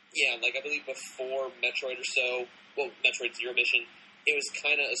 I believe before Metroid or so, well, Metroid Zero Mission, it was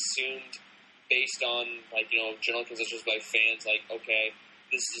kind of assumed, based on, like, general consensus by fans, like, okay,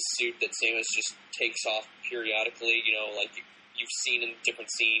 this is a suit that Samus just takes off periodically, like you've seen in different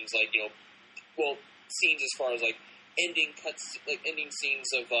scenes, like, scenes as far as, like, ending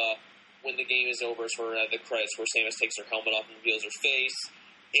scenes of when the game is over, as for the credits, where Samus takes her helmet off and reveals her face,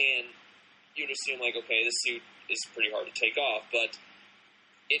 and you'd assume, like, okay, this suit is pretty hard to take off, but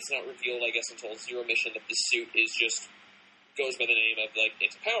it's not revealed, I guess, until Zero Mission that the suit is just, goes by the name of, like,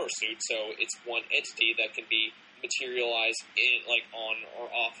 it's a power suit, so it's one entity that can be materialized in, like, on or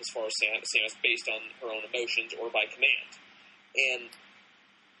off as far as Samus based on her own emotions or by command. And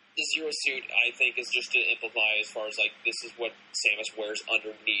the Zero suit, I think, is just to amplify as far as, like, this is what Samus wears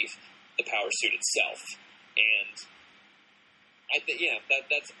underneath the power suit itself. And I think,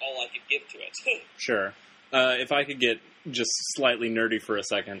 that's all I could give to it. Sure. If I could get just slightly nerdy for a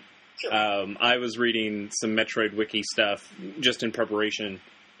second. Sure. I was reading some Metroid Wiki stuff just in preparation,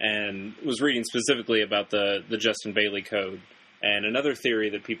 and was reading specifically about the Justin Bailey code. And another theory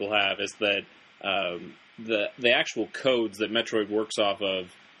that people have is that the actual codes that Metroid works off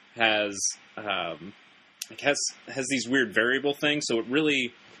of has these weird variable things. So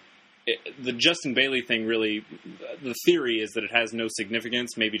the Justin Bailey thing really, the theory is that it has no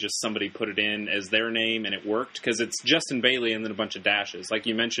significance. Maybe just somebody put it in as their name and it worked, because it's Justin Bailey and then a bunch of dashes. Like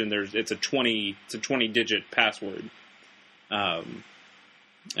you mentioned, it's a 20-digit password. I'm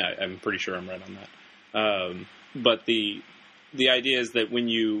pretty sure I'm right on that. But the idea is that when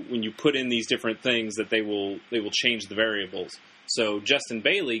you put in these different things, that they will change the variables. So Justin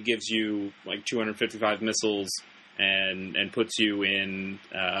Bailey gives you like 255 missiles and puts you in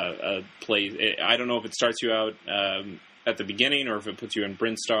a place. I don't know if it starts you out at the beginning or if it puts you in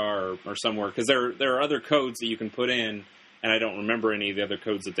Brinstar or somewhere, because there are other codes that you can put in, and I don't remember any of the other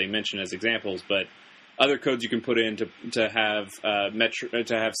codes that they mention as examples, but other codes you can put in to have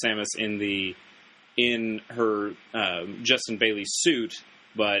Samus in her Justin Bailey suit,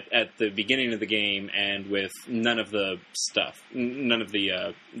 but at the beginning of the game and with none of the stuff, none of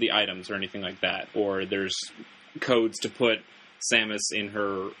the items or anything like that. Or there's codes to put Samus in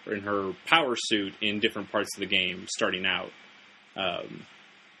her power suit in different parts of the game starting out.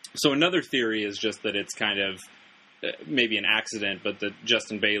 So another theory is just that it's kind of maybe an accident, but the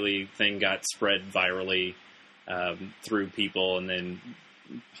Justin Bailey thing got spread virally through people, and then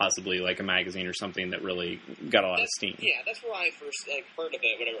possibly like a magazine or something that really got a lot of steam. Yeah, that's where I first heard of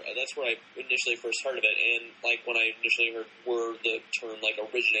it. Whatever. That's where I initially first heard of it, and like when I initially heard where the term like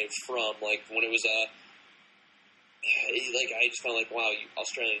originated from, like when it was like I just found like, wow, you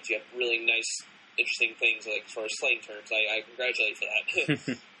Australians, you have really nice, interesting things like as far as slang terms. I congratulate you for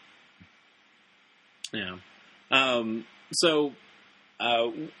that. Yeah. So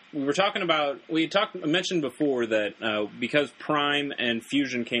we were talking about, mentioned before that because Prime and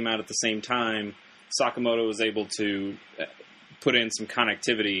Fusion came out at the same time, Sakamoto was able to put in some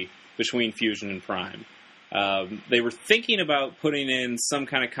connectivity between Fusion and Prime. They were thinking about putting in some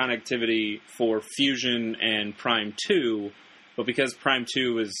kind of connectivity for Fusion and Prime 2, but because Prime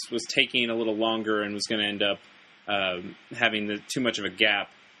 2 was taking a little longer and was going to end up having too much of a gap,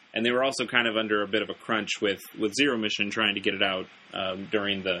 and they were also kind of under a bit of a crunch with Zero Mission trying to get it out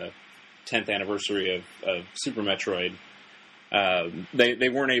during the 10th anniversary of Super Metroid. They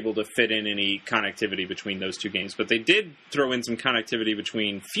weren't able to fit in any connectivity between those two games, but they did throw in some connectivity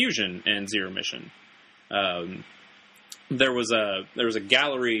between Fusion and Zero Mission. There was a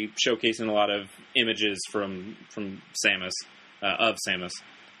gallery showcasing a lot of images from Samus of Samus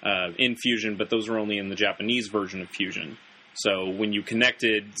in Fusion, but those were only in the Japanese version of Fusion. So when you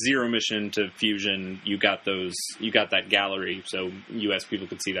connected Zero Mission to Fusion, you got that gallery, so U.S. people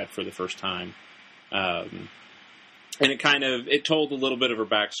could see that for the first time. And it told a little bit of her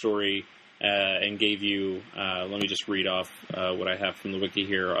backstory and gave you. Let me just read off what I have from the wiki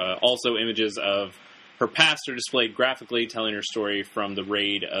here. Also, images of her past are displayed graphically, telling her story from the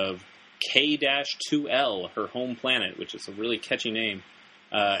raid of K-2L, her home planet, which is a really catchy name,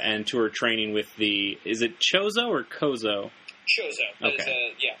 and to her training with is it Chozo or Kozo? Chozo.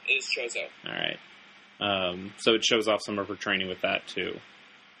 Okay. It is Chozo. All right. So it shows off some of her training with that, too.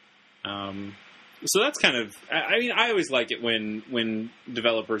 So that's kind of... I mean, I always like it when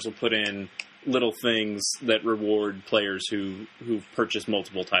developers will put in little things that reward players who've purchased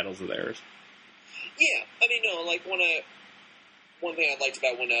multiple titles of theirs. Yeah. I mean, no, like, one thing I liked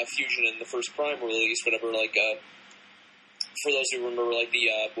about when Fusion and the first Prime were released, whatever, like... for those who remember, like,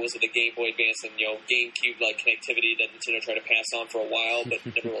 the Game Boy Advance and, GameCube, like, connectivity that Nintendo tried to pass on for a while, but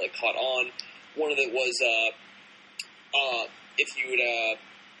never really caught on. One of it was, if you would,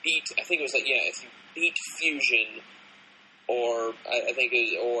 if you beat Fusion, or,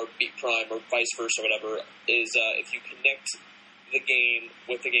 or beat Prime, or vice versa, whatever, is, if you connect the game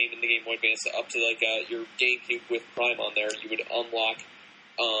with the game in the Game Boy Advance up to, like, your GameCube with Prime on there, you would unlock,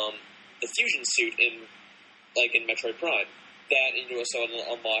 the Fusion suit in Metroid Prime. That, and you also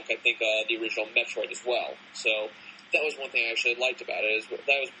unlock, I think, the original Metroid as well. So that was one thing I actually liked about it.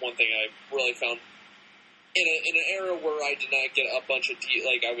 That was one thing I really found in an era where I did not get a bunch of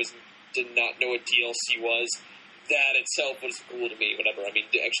did not know what DLC was. That itself was cool to me. Whatever. I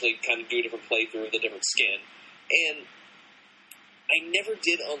mean, to actually kind of do a different playthrough with a different skin. And I never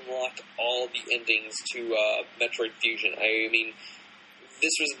did unlock all the endings to Metroid Fusion. I mean,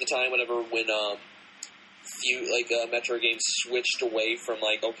 this was at the time when Metroid games switched away from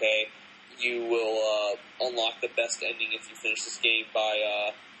okay, you will unlock the best ending if you finish this game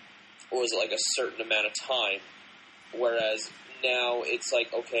by or was it a certain amount of time, whereas now it's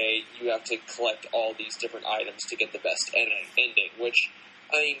okay, you have to collect all these different items to get the best ending, which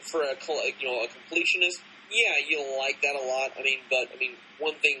I mean for a completionist, yeah, you'll like that a lot. But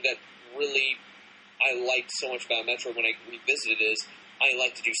one thing that really I liked so much about Metroid when I revisited is I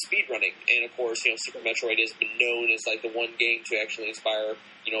like to do speedrunning, and of course, Super Metroid has been known as the one game to actually inspire,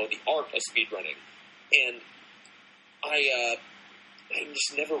 the art of speedrunning. And I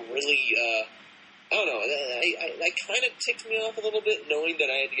just never really, I don't know, I kind of ticked me off a little bit knowing that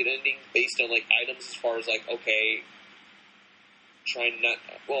I had to get endings based on items as far as okay,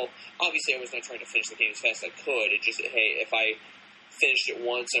 obviously I was not trying to finish the game as fast as I could. It just, hey, if I finished it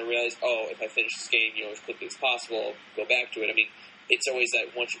once and I realized, if I finish this game, as quickly as possible, I'll go back to it. It's always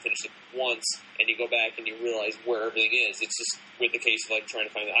that once you finish it once and you go back and you realize where everything is. It's just with the case of trying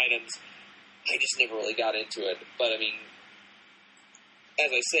to find the items. I just never really got into it. But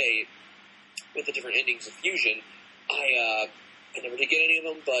as I say, with the different endings of Fusion, I never did get any of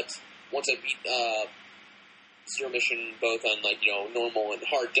them. But once I beat Zero Mission, both on normal and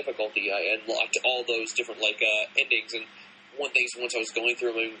hard difficulty, I unlocked all those different endings. And one thing is once I was going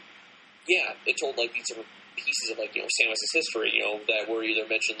through them, it told these different pieces of Samus's history, that were either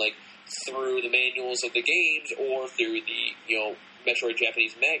mentioned through the manuals of the games or through the Metroid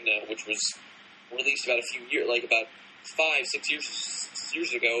Japanese Magna, which was released about a few years, about 5-6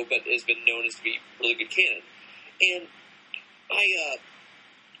 years ago, but has been known as to be really good canon. And I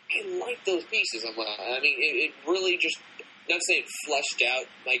like those pieces. I mean, it really just, not to say it fleshed out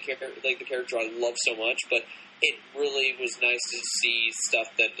my character, like the character I love so much, but it really was nice to see stuff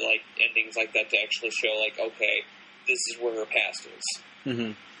that, like, endings like that to actually show, like, okay, this is where her past is.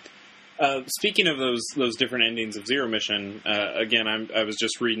 Mm-hmm. Speaking of those different endings of Zero Mission, again, I was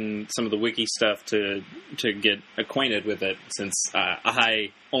just reading some of the wiki stuff to get acquainted with it, since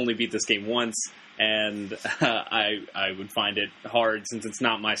I only beat this game once, and I would find it hard, since it's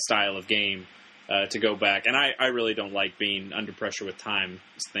not my style of game, to go back. And I really don't like being under pressure with time,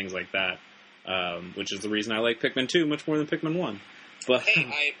 things like that, which is the reason I like Pikmin 2 much more than Pikmin 1. But hey,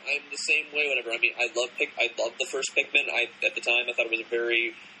 I'm the same way. Whatever. I mean, I love the first Pikmin. At the time, I thought it was a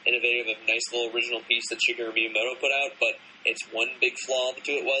very innovative and nice little original piece that Shigeru Miyamoto put out. But its one big flaw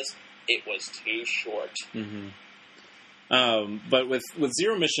to it was too short. Mm-hmm. But with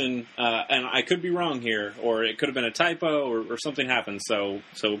Zero Mission, and I could be wrong here, or it could have been a typo, or something happened. So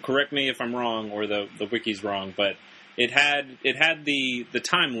correct me if I'm wrong, or the wiki's wrong. But it had the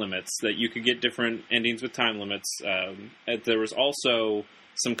time limits that you could get different endings with time limits. There was also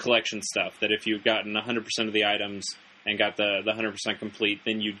some collection stuff that if you'd gotten 100% of the items and got the 100% complete,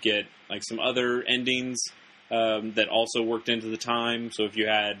 then you'd get like some other endings that also worked into the time. So if you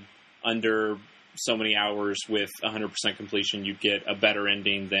had under so many hours with 100% completion, you'd get a better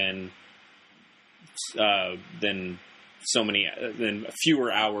ending than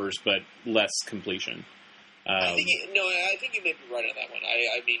fewer hours but less completion. I think you may be right on that one.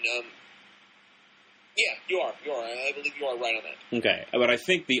 I mean, yeah, you are. I believe you are right on that. Okay, but I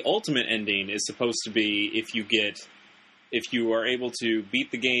think the ultimate ending is supposed to be if you are able to beat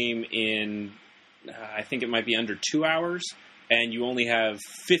the game in, I think it might be under 2 hours, and you only have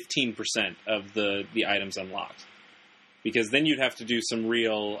 15% of the items unlocked. Because then you'd have to do some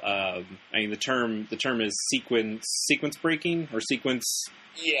real, I mean, the term is sequence breaking, or sequence.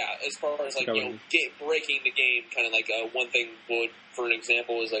 Yeah, as far as, like, breaking the game, kind of like one thing for an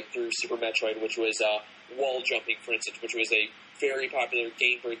example, was like through Super Metroid, which was wall jumping, for instance, which was a very popular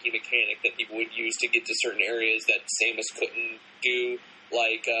game-breaking mechanic that people would use to get to certain areas that Samus couldn't do,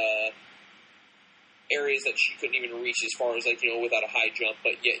 like areas that she couldn't even reach as far as, like, without a high jump,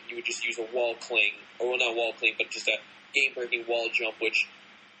 but yet you would just use a wall cling, or well, not wall cling, but just a game-breaking wall jump, which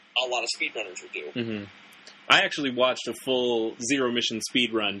a lot of speedrunners would do. Mm-hmm. I actually watched a full Zero Mission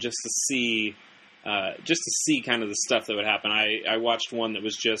speedrun just to see kind of the stuff that would happen. I watched one that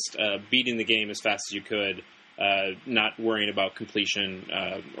was just beating the game as fast as you could, not worrying about completion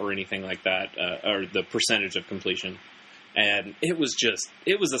or anything like that, or the percentage of completion. And it was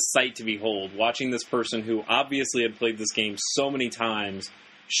a sight to behold, watching this person who obviously had played this game so many times,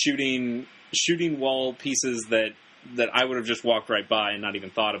 shooting wall pieces that I would have just walked right by and not even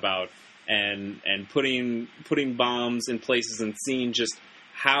thought about, and putting bombs in places, and seeing just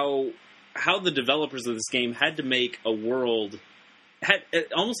how the developers of this game had to make a world,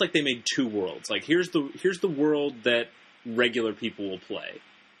 almost like they made two worlds. Like, here's the world that regular people will play,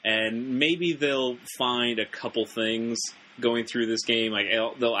 and maybe they'll find a couple things going through this game, like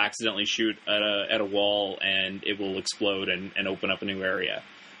they'll accidentally shoot at a wall and it will explode and open up a new area.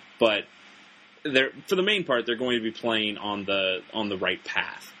 But for the main part, they're going to be playing on the right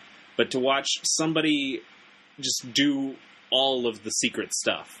path. But to watch somebody just do all of the secret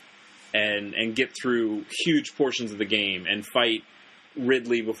stuff and get through huge portions of the game and fight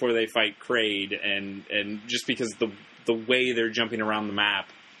Ridley before they fight Kraid, and just because the way they're jumping around the map,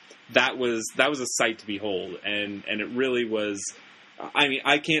 that was a sight to behold, and it really was. I mean,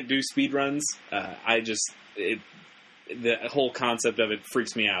 I can't do speedruns. The whole concept of it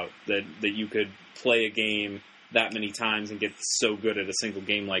freaks me out, that you could play a game that many times and get so good at a single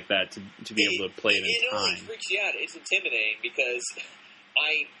game like that to be able to play it in time. It only freaks you out. It's intimidating, because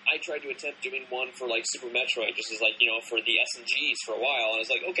I tried to attempt doing one for, like, Super Metroid, just as, like, for the SNGs for a while, and I was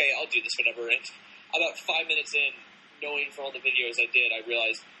like, okay, I'll do this, whatever. And about 5 minutes in, knowing from all the videos I did, I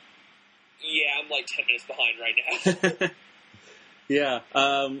realized, yeah, I'm like 10 minutes behind right now. Yeah,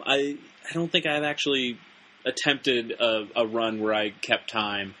 I don't think I've actually attempted a run where I kept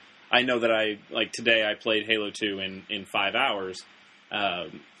time. I know that today I played Halo 2 in 5 hours,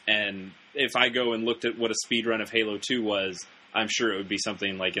 and if I go and looked at what a speed run of Halo 2 was, I'm sure it would be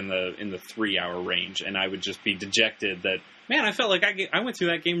something like in the 3 hour range, and I would just be dejected that, man, I felt like I went through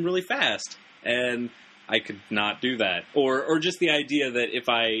that game really fast, and I could not do that. Or just the idea that if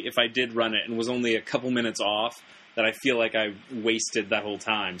I did run it and was only a couple minutes off, that I feel like I wasted that whole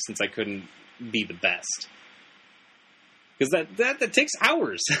time since I couldn't be the best. Because that takes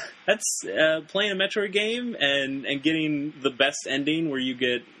hours. That's playing a Metroid game and getting the best ending where you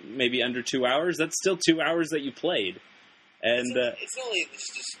get maybe under 2 hours. That's still 2 hours that you played. And it's not only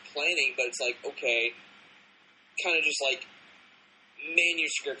just planning, but it's like, okay, kind of just like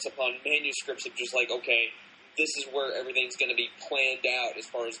manuscripts upon manuscripts of just like, okay, this is where everything's going to be planned out as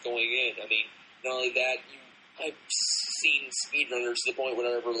far as going in. I mean, not only that, I've seen speedrunners to the point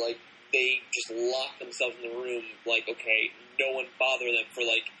whenever, like, they just lock themselves in the room, like, okay, no one bother them for,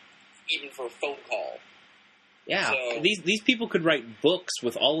 like, even for a phone call. Yeah, so, these people could write books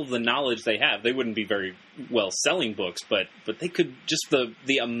with all of the knowledge they have. They wouldn't be very well selling books, but they could, just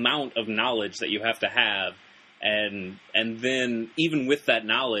the amount of knowledge that you have to have, and then even with that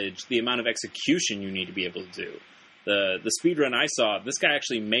knowledge, the amount of execution you need to be able to do. The speedrun I saw, this guy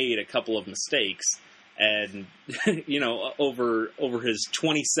actually made a couple of mistakes, and you know, over his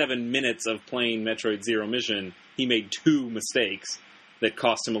 27 minutes of playing Metroid Zero Mission, he made 2 mistakes that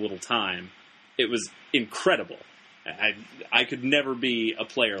cost him a little time. It was incredible. I could never be a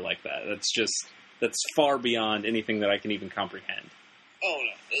player like that. That's far beyond anything that I can even comprehend. Oh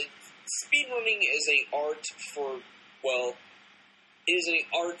no. Speedrunning is an art for, well, it is an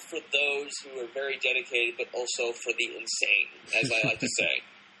art for those who are very dedicated, but also for the insane, as I like to say.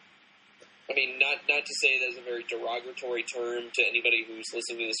 I mean, not to say that is a very derogatory term to anybody who's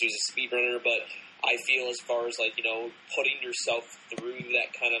listening to this who's a speedrunner, but I feel as far as, like, you know, putting yourself through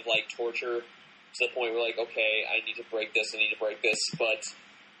that kind of, like, torture to the point where, like, okay, I need to break this, but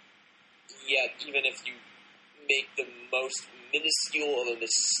yet, even if you make the most minuscule of a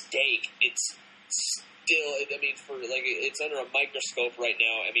mistake, it's still, I mean, for, like, it's under a microscope right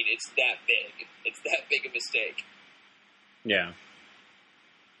now. I mean, it's that big. It's that big a mistake. Yeah.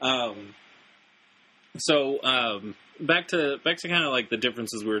 So, back to kind of like the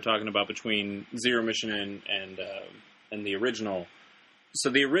differences we were talking about between Zero Mission and the original. So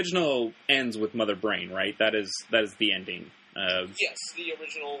the original ends with Mother Brain, right? That is the ending. Yes, the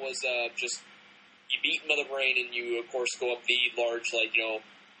original was just you beat Mother Brain, and you of course go up the large, like, you know,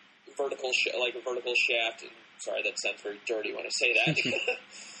 vertical shaft. And, sorry, that sounds very dirty when I say that.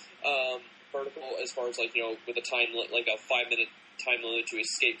 Vertical as far as, like, you know, with a time like a 5-minute time limit to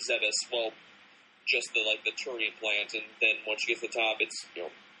escape Zebes. Well, just the Turian plant, and then once you get to the top, it's, you know,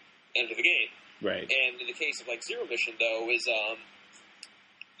 end of the game. Right. And in the case of, like, Zero Mission, though, is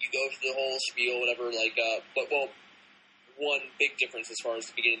you go through the whole spiel, whatever, like, but, well, one big difference as far as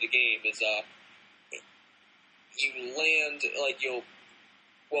the beginning of the game is, you land, like, you know,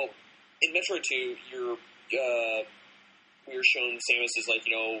 well, in Metroid 2, we were shown Samus as, like,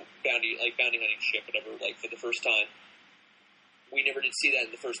 you know, bounty hunting ship, whatever, like, for the first time. We never did see that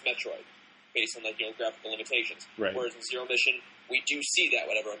in the first Metroid, based on, like, you know, graphical limitations. Right. Whereas in Zero Mission, we do see that,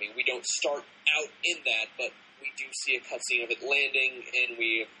 whatever. I mean, we don't start out in that, but we do see a cutscene of it landing, and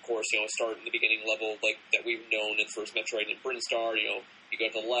we, of course, you know, start in the beginning level, like, that we've known in first Metroid and Brinstar. You know, you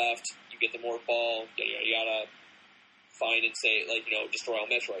go to the left, you get the Morph Ball, yada, yada, yada, find and say, like, you know, destroy all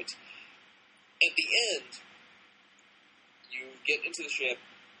Metroids. At the end, you get into the ship,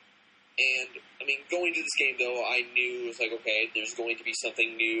 and, I mean, going to this game, though, I knew, it was like, okay, there's going to be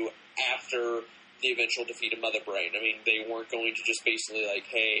something new after the eventual defeat of Mother Brain. I mean, they weren't going to just basically, like,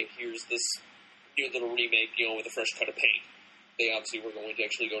 hey, here's this new little remake, you know, with a fresh cut of paint. They obviously were going to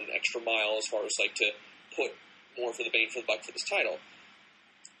actually go an extra mile as far as, like, to put more for the bang for the buck for this title.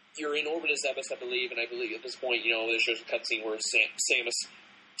 You're in Orbit of Zebes, I believe, and I believe at this point, you know, there's just a cutscene where Samus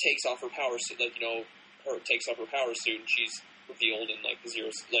takes off her power suit, like, you know, takes off her power suit, and she's revealed in, like, her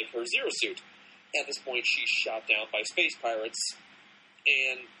Zero suit. At this point, she's shot down by space pirates,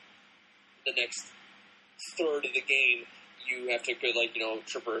 and the next third of the game, you have to, like, you know,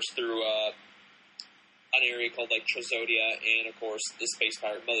 traverse through an area called, like, Trazodia, and, of course, the space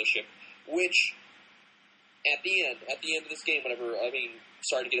pirate mothership, which, at the end of this game, whenever, I mean,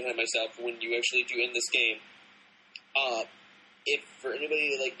 sorry to get ahead of myself, when you actually do end this game, if, for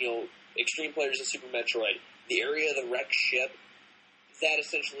anybody, like, you know, extreme players of Super Metroid, the area of the wrecked ship, that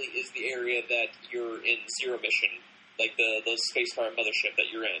essentially is the area that you're in Zero Mission, like the space pirate mothership that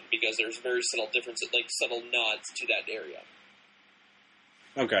you're in, because there's very subtle differences, like subtle nods to that area.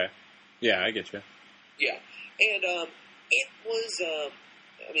 Okay. Yeah, I get you. Yeah. And it was,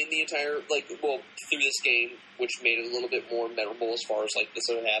 I mean, the entire, like, well, through this game, which made it a little bit more memorable as far as, like, this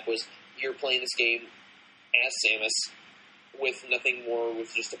other half, was you're playing this game as Samus with nothing more,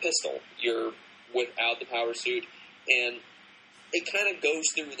 with just a pistol. You're without the power suit, and it kind of goes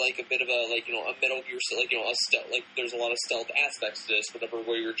through, like, a bit of a, like, you know, a Metal Gear, like, you know, a stealth, like, there's a lot of stealth aspects to this, whatever,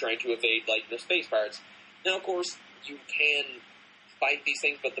 where you're trying to evade, like, the space pirates. Now, of course, you can fight these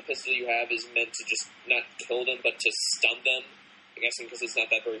things, but the pistol you have is meant to just not kill them, but to stun them. I'm guessing because it's not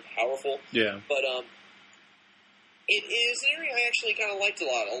that very powerful. Yeah. But it is an area I actually kind of liked a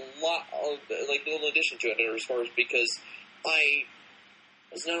lot of, like, a little addition to it, as far as, because I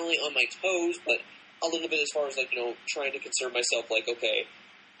was not only on my toes, but a little bit as far as, like, you know, trying to conserve myself, like, okay,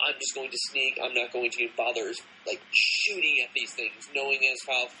 I'm just going to sneak, I'm not going to bother, like, shooting at these things, knowing as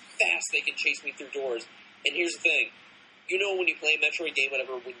how fast they can chase me through doors. And here's the thing, you know, when you play a Metroid game,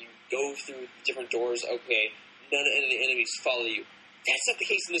 whatever, when you go through different doors, okay, none of the enemies follow you. That's not the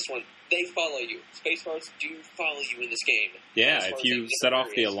case in this one. They follow you. Space bars do follow you in this game. Yeah, if you set off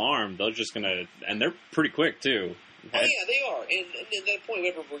the alarm, they're just going to... And they're pretty quick, too. Oh, yeah, they are. And at that point,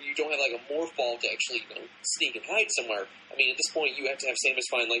 where you don't have, like, a morph ball to actually, you know, sneak and hide somewhere, I mean, at this point, you have to have Samus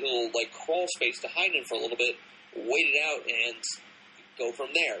find, like, a little, like, crawl space to hide in for a little bit, wait it out, and go from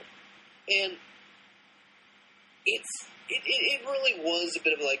there. And it really was a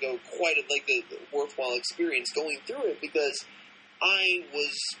bit of, like, the worthwhile experience going through it, because I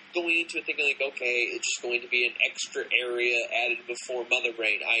was going into it thinking, like, okay, it's just going to be an extra area added before Mother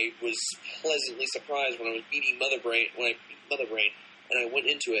Brain. I was pleasantly surprised when I was beating Mother Brain, and I went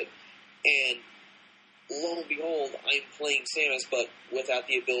into it, and lo and behold, I'm playing Samus, but without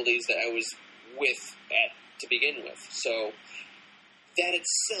the abilities that I was with to begin with. So that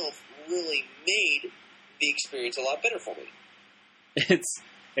itself really made the experience a lot better for me.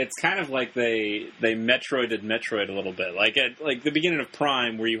 It's kind of like they Metroided Metroid a little bit, like at the beginning of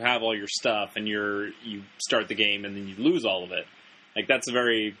Prime, where you have all your stuff and you start the game and then you lose all of it. Like that's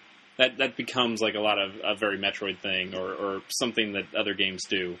that becomes like a very Metroid thing or something that other games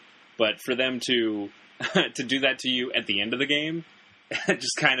do. But for them to to do that to you at the end of the game, it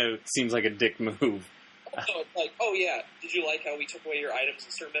just kind of seems like a dick move. So it's like, oh yeah, did you like how we took away your items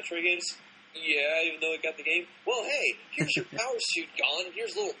in certain Metroid games? Yeah, even though it got the game. Well, hey, here's your power suit gone.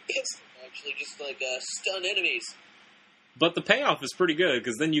 Here's a little pistol, actually, just like stun enemies. But the payoff is pretty good,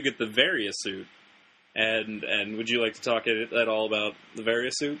 because then you get the Varia suit. And would you like to talk at all about the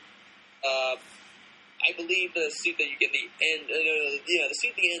Varia suit? I believe the suit that you get at the end... the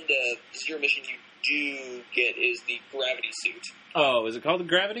suit at the end of Zero Mission you do get is the Gravity suit. Oh, is it called the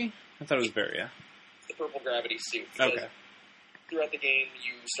Gravity? I thought it was Varia. The purple Gravity suit. Okay. Throughout the game,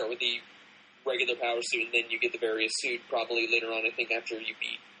 you start with the regular power suit, and then you get the Various suit probably later on, I think, after you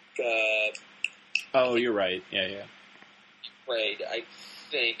beat... oh, you're right. Yeah. Raid, I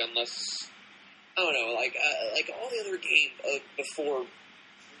think, unless... I don't know, like all the other games before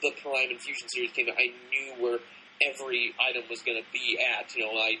the Prime and Fusion series came out, I knew where every item was going to be at. You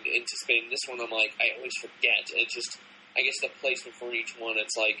know, I anticipated this one, I'm like, I always forget. It's just, I guess the placement for each one,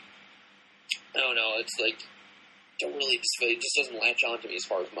 it's like, I don't know, it's like, it just doesn't latch on to me as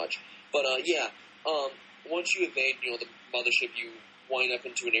far as much. But, once you evade, you know, the mothership, you wind up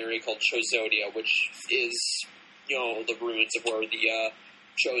into an area called Chozodia, which is, you know, the ruins of where the,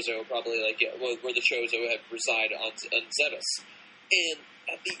 Chozo, probably, like, where the Chozo have reside on Zebes. And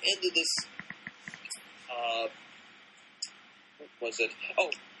at the end of this, what was it?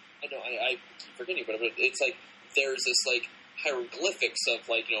 Oh, I know, I keep forgetting, but it's like, there's this, like, hieroglyphics of,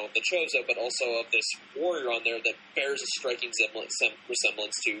 like, you know, the Chozo, but also of this warrior on there that bears a striking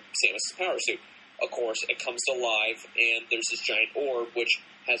resemblance to Samus' power suit. Of course, it comes to life, and there's this giant orb, which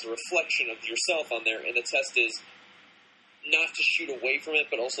has a reflection of yourself on there, and the test is not to shoot away from it,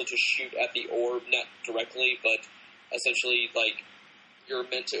 but also to shoot at the orb, not directly, but essentially, like, you're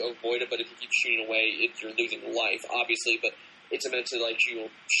meant to avoid it, but if you keep shooting away, you're losing life, obviously, but it's meant to, like, you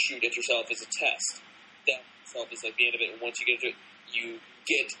shoot at yourself as a test. That itself is, like, the end of it, and once you get into it, you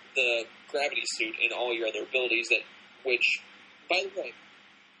get the gravity suit and all your other abilities which, by the way,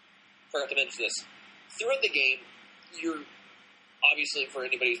 forgot to mention this, throughout the game, you're, obviously, for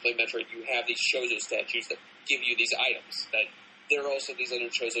anybody who's played Metroid, you have these Chozo statues that give you these items. That there are also these other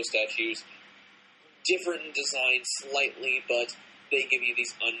Chozo statues, different in design slightly, but they give you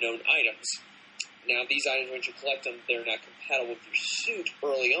these unknown items. Now, these items, once you collect them, they're not compatible with your suit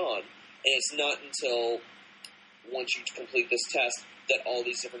early on, and it's not until once you complete this test that all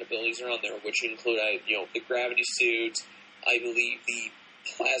these different abilities are on there, which include, the gravity suit, I believe the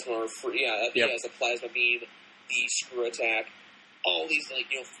plasma, has a plasma beam, the screw attack, all these,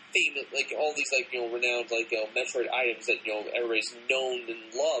 famous, all these, renowned, Metroid items that, everybody's known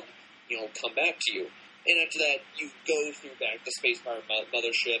and loved, come back to you. And after that, you go through back the Space Pirate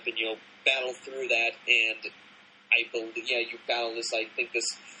Mothership and, battle through that, and I believe, you battle this,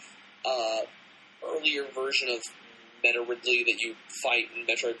 this earlier version of Meta Ridley that you fight in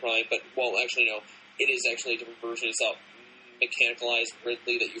Metroid Prime, but, well, actually, no, it is actually a different version. It's a mechanicalized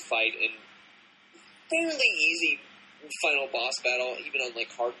Ridley that you fight in fairly easy final boss battle, even on,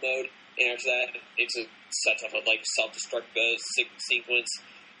 like, hard mode, and after that, it's a setup of, like, self-destruct sequence,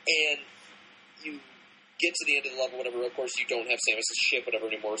 and you get to the end of the level, whatever, of course, you don't have Samus's ship, whatever,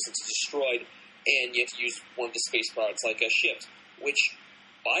 anymore, since it's destroyed, and you have to use one of the space products, like a ship, which,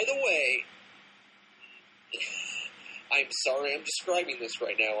 by the way, I'm sorry I'm describing this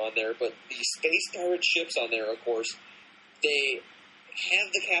right now on there, but the Space Pirate ships on there, of course, they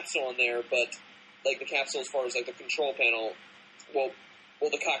have the capsule on there, but, like, the capsule as far as, like, the control panel, well,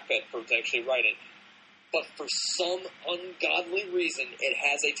 the cockpit for to actually ride it. But for some ungodly reason, it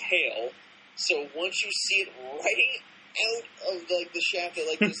has a tail, so once you see it riding out of, like, the shaft at,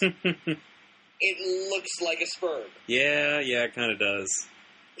 like, this, it looks like a sperm. Yeah, it kind of does.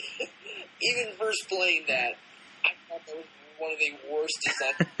 Even first playing that, I thought that was one of the worst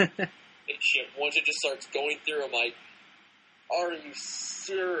designs ship. Once it just starts going through, I'm like, are you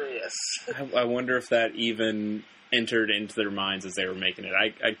serious? I wonder if that even entered into their minds as they were making it.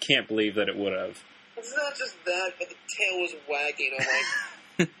 I can't believe that it would have. It's not just that, but the tail was wagging. I'm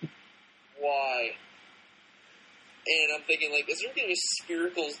like, why? And I'm thinking, like, is there going to be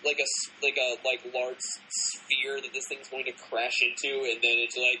spherical, like a large sphere that this thing's going to crash into, and then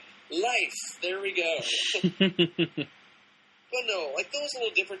it's like, life, there we go. But no, like, those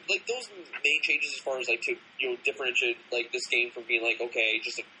little different, like, those main changes as far as, like, to, differentiate, like, this game from being, like, okay,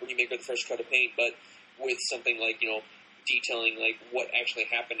 just a remake with a fresh coat of paint, but with something, like, detailing, like, what actually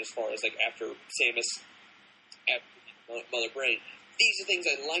happened as far as, like, after Samus, after Mother Brain. These are things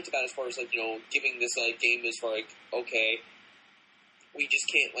I liked about as far as, like, giving this, like, game as far, like, okay, we just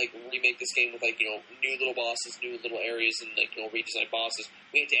can't, like, remake this game with, like, new little bosses, new little areas, and, like, redesigned bosses.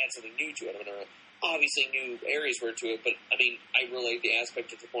 We have to add something new to it. I mean, obviously new areas were to it, but, I mean, I really like the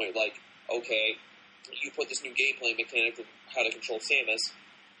aspect of the point, like, okay, you put this new gameplay mechanic of how to control Samus,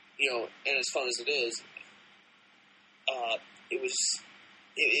 and as fun as it is, it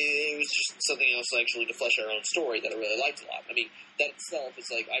was just something else actually to flesh our own story that I really liked a lot. I mean, that itself is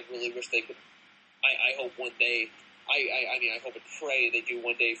like, I really wish they could, I hope one day, I mean, I hope and pray they do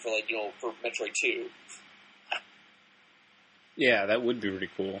one day for, like, for Metroid 2. Yeah, that would be really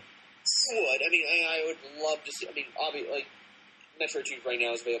cool. Would. I mean, I would love to see, I mean, obviously, like, Metroid 2 right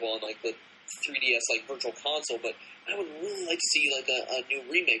now is available on, like, the 3DS, like, virtual console, but I would really like to see, like, a new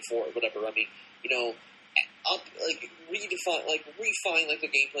remake for it, whatever. I mean, refine, like, the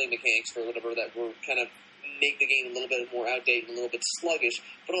gameplay mechanics for whatever that were kind of make the game a little bit more outdated and a little bit sluggish,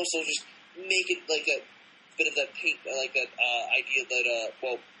 but also just make it, like, a bit of that paint, like, that idea that,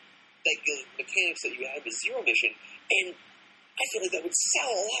 that mechanics that you had with Zero Mission, and I feel like that would sell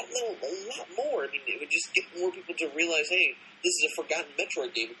a lot more. I mean, it would just get more people to realize, hey, this is a forgotten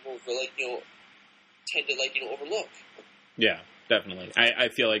Metroid game. People for, like, tend to, like, overlook. Yeah, definitely. I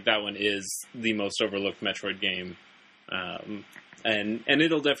feel like that one is the most overlooked Metroid game. And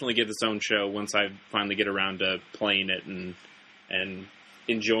it'll definitely get its own show once I finally get around to playing it and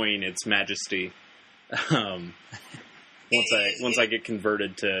enjoying its majesty. Once I get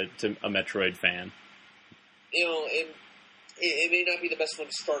converted to a Metroid fan. It may not be the best one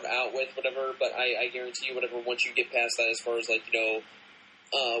to start out with, whatever, but I guarantee you, whatever, once you get past that, as far as, like,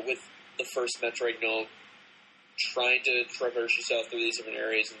 with the first Metroid, trying to traverse yourself through these different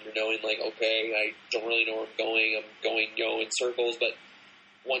areas, and you're knowing, like, okay, I don't really know where I'm going, in circles, but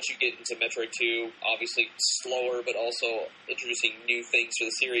once you get into Metroid 2, obviously slower, but also introducing new things to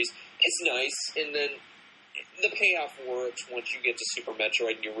the series, it's nice, and then the payoff works once you get to Super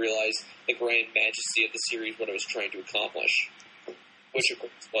Metroid and you realize the grand majesty of the series, what it was trying to accomplish. Which, of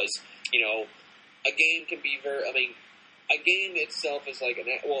course, was, a game can be very, I mean, a game itself is like, an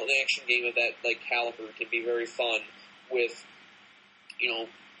action game of that, like, caliber can be very fun with,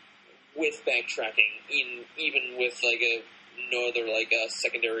 with backtracking, even with, like, no other, like, a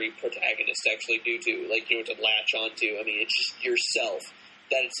secondary protagonist to actually do to, like, to latch onto. I mean, it's just yourself.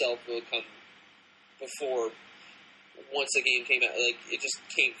 That itself will come before, once the game came out, like, it just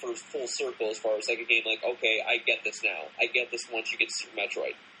came for full circle as far as, like, a game like, okay, I get this now. I get this once you get to Super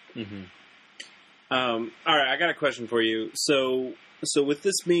Metroid. Mm-hmm. All right, I got a question for you. So with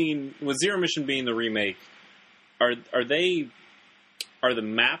Zero Mission being the remake, are the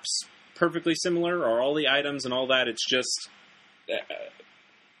maps perfectly similar? Are all the items and all that? It's just,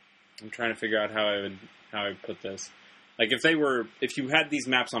 I'm trying to figure out how I would put this. Like, if you had these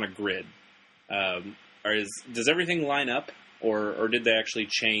maps on a grid, does everything line up, or did they actually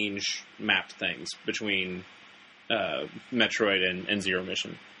change mapped things between Metroid and Zero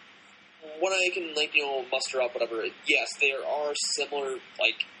Mission? What I can, like, muster up, whatever, yes, there are similar,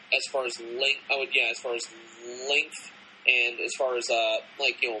 like, as far as length, as far as length And as far as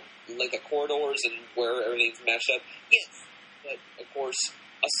like the corridors and where everything's matched up, yes. But of course,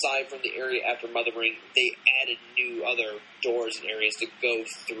 aside from the area after Mother Brain, they added new other doors and areas to go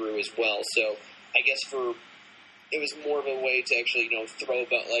through as well. So I guess it was more of a way to actually throw a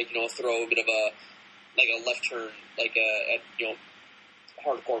bit of a left turn at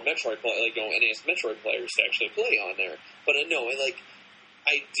hardcore Metroid play, NES Metroid players to actually play on there. But no,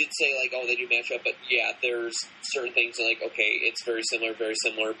 I did say, they do match up, but yeah, there's certain things okay, it's very similar,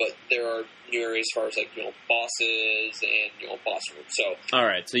 but there are new areas as far as, bosses and, boss rooms, so...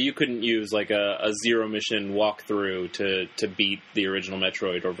 Alright, so you couldn't use, a zero-mission walkthrough to beat the original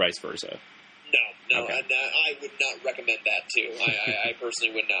Metroid or vice versa? No, okay. I would not recommend that, too. I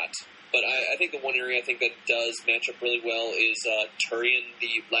personally would not. But I think the one area I think that does match up really well is Turian,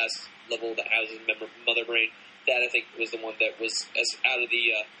 the last level that houses Mother Brain. That, I think, was the one that was out of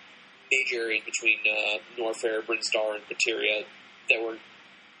the major areas between Norfair, Brinstar, and Pateria that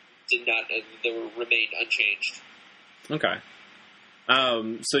remained unchanged. Okay.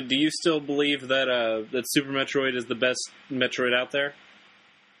 So do you still believe that Super Metroid is the best Metroid out there?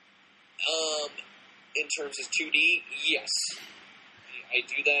 In terms of 2D, yes. I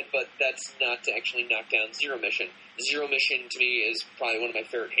do that, but that's not to actually knock down Zero Mission. Zero Mission, to me, is probably one of my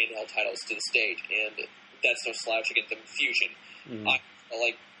favorite handheld titles to this date, and that's no slouch against them Fusion. Mm-hmm. I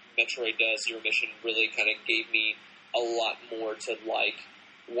like Metroid Zero Mission really kind of gave me a lot more to like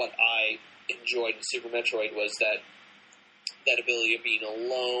what I enjoyed in Super Metroid was that ability of being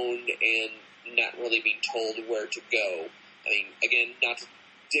alone and not really being told where to go. I mean, again, not to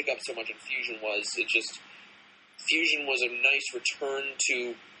dig up so much in Fusion Fusion was a nice return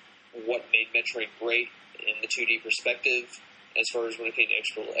to what made Metroid great in the 2D perspective as far as when it came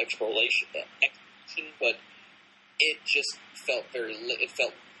to exploration, but it just felt very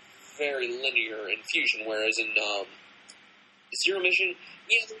linear in Fusion, whereas in Zero Mission,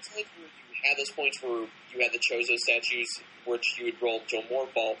 yeah, there was where you had those points where you had the Chozo statues, which you would roll to a more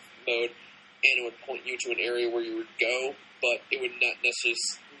ball mode, and it would point you to an area where you would go, but it would not necessarily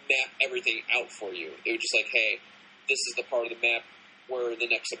map everything out for you. It would just hey, this is the part of the map where the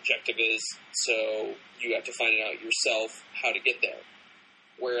next objective is, so you have to find it out yourself how to get there.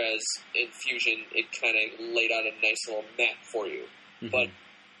 Whereas in Fusion, it kind of laid out a nice little map for you. Mm-hmm. But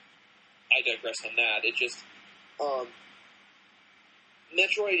I digress on that. It just...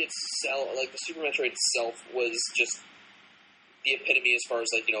 Metroid itself, the Super Metroid itself, was just the epitome as far as,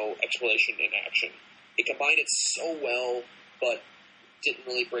 exploration and action. It combined it so well, but didn't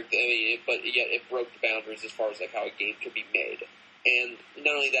really but yet it broke the boundaries as far as, how a game could be made. And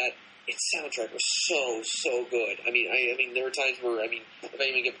not only that, its soundtrack was so good. I mean, there were times where, if I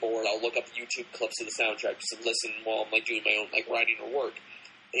even get bored, I'll look up YouTube clips of the soundtrack just to listen while I'm, doing my own, writing or work.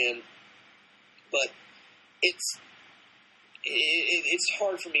 But it's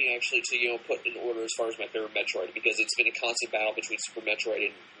hard for me, actually, to, put in order as far as my favorite Metroid, because it's been a constant battle between Super Metroid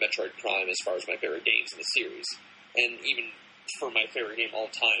and Metroid Prime as far as my favorite games in the series. And even for my favorite game all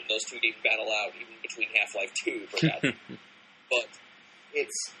time, those two games battle out, even between Half-Life 2, for that. But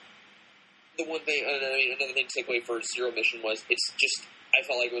it's... The one thing, another thing to take away for Zero Mission was I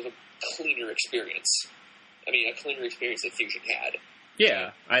felt like it was a cleaner experience. A cleaner experience that Fusion had.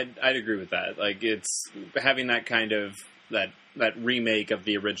 Yeah, I'd agree with that. It's having that kind of, that remake of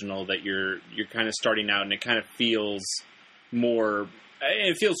the original that you're kind of starting out, and it kind of feels more,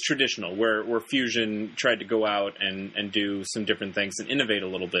 it feels traditional, where Fusion tried to go out and do some different things and innovate a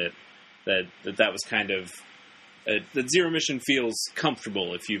little bit, that was kind of... that Zero Mission feels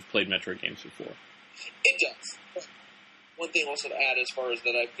comfortable if you've played Metroid games before. It does. One thing also to add as far as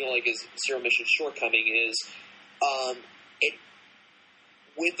that I feel like is Zero Mission's shortcoming is it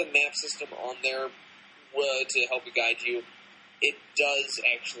with the map system on there to help guide you, it does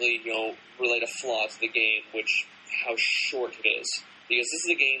actually relate a flaw to the game, which how short it is. Because this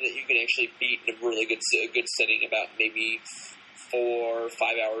is a game that you can actually beat in a really good setting, about maybe 4 or 5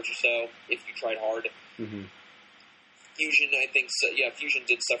 hours or so if you tried hard. Mm-hmm. Fusion, I think, Fusion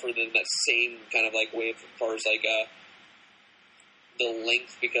did suffer in that same kind of way as far as the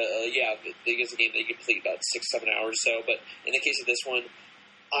length, because it's a game that you complete about 6-7 hours or so. But in the case of this one,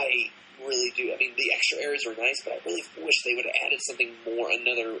 I really do. The extra areas are nice, but I really wish they would have added something more,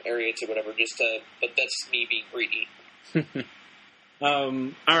 another area to whatever. But that's me being greedy.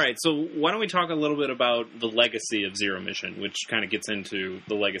 All right, so why don't we talk a little bit about the legacy of Zero Mission, which kind of gets into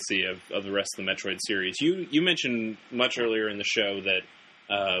the legacy of the rest of the Metroid series. You mentioned much earlier in the show that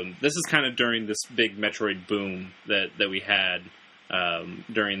this is kind of during this big Metroid boom that we had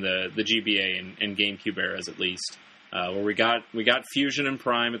during the GBA and GameCube eras, at least. where we got Fusion and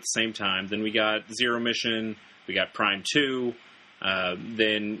Prime at the same time. Then we got Zero Mission. We got Prime 2.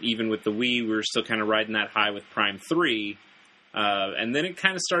 Then even with the Wii, we were still kind of riding that high with Prime 3. And then it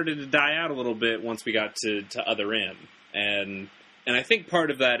kind of started to die out a little bit once we got to Other M. And I think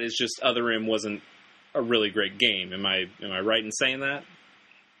part of that is just Other M wasn't a really great game. Am I right in saying that?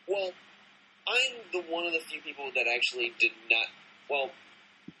 Well, I'm one of the few people that actually did not... Well,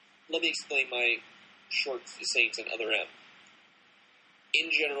 let me explain my short sayings on Other M. In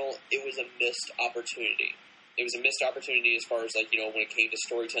general, it was a missed opportunity. It was a missed opportunity as far as, like, when it came to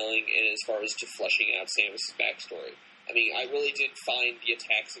storytelling and as far as to fleshing out Samus's backstory. I mean, I really did find the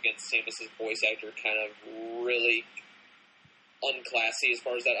attacks against Samus's voice actor kind of really unclassy as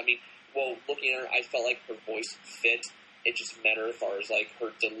far as that. I mean, well, looking at her, I felt like her voice fit. It just mattered as far as, like,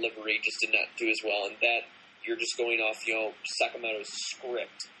 her delivery just did not do as well. And that, you're just going off, Sakamoto's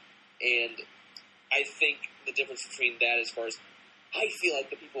script. And I think the difference between that as far as, I feel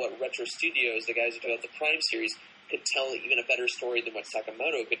like the people at Retro Studios, the guys who developed the Prime series, could tell even a better story than what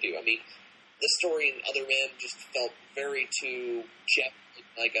Sakamoto could do. I mean, the story in Other M just felt very too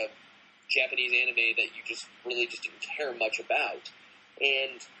like a Japanese anime that you just really just didn't care much about.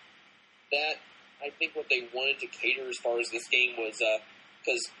 And that, I think what they wanted to cater as far as this game was,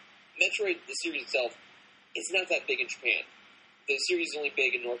 because Metroid, the series itself, is not that big in Japan. The series is only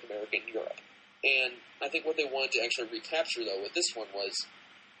big in North America and Europe. And I think what they wanted to actually recapture, though, with this one was,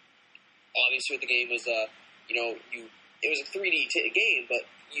 obviously the game was, it was a 3D game, but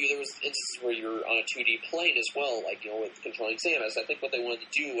there was instances where you're on a 2D plane as well, like, with controlling Samus. I think what they wanted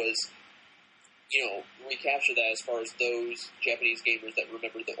to do was, recapture that as far as those Japanese gamers that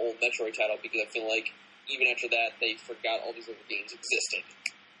remember the old Metroid title, because I feel like even after that, they forgot all these other games existed.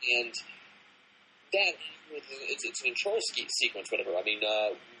 And that, it's a control sequence, whatever. I mean,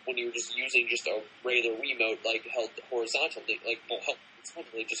 when you were just using just a regular Wiimote, like, held horizontally, held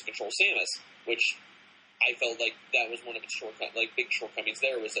horizontally just to control Samus, which I felt like that was one of its big shortcomings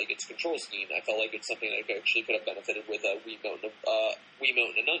there, was, like, its control scheme. I felt like it's something that actually could have benefited with a Wiimote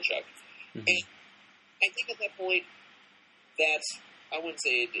and a nunchuck. Mm-hmm. And I think at that point, I wouldn't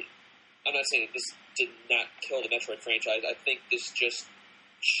say it did. I'm not saying that this did not kill the Metroid franchise. I think this just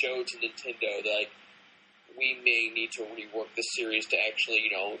showed to Nintendo that, like, we may need to rework the series to actually,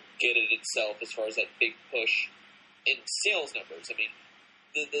 get it itself as far as that big push in sales numbers. I mean,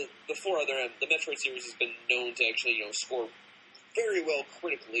 before Other M, the Metroid series has been known to actually, score very well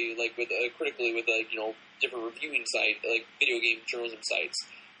critically, like with different reviewing sites, like video game journalism sites.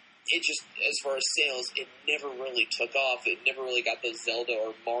 It just, as far as sales, it never really took off. It never really got those Zelda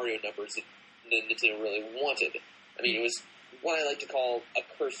or Mario numbers that Nintendo really wanted. I mean, it was what I like to call a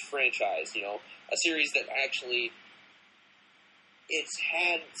cursed franchise, a series that actually, it's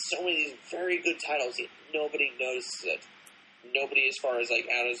had so many very good titles, yet nobody notices it. Nobody, as far as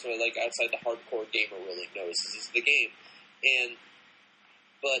outside the hardcore gamer, really notices the game.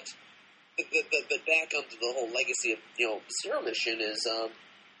 But back onto the whole legacy of Zero Mission is,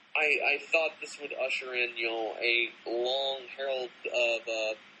 I thought this would usher in a long herald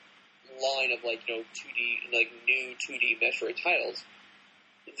of line of 2D new 2D Metroid titles.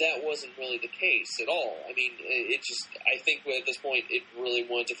 That wasn't really the case at all. I mean, it just, I think at this point it really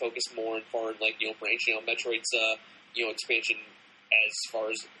wanted to focus more and far branching out Metroid's expansion as far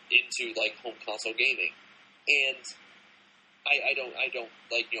as into home console gaming. And I don't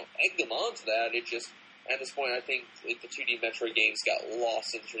egg them on to that. It just, at this point, I think the 2D Metroid games got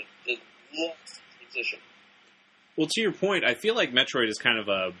lost in transition. Well, to your point, I feel like Metroid is kind of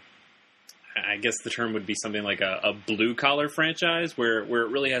I guess the term would be something like a blue-collar franchise where it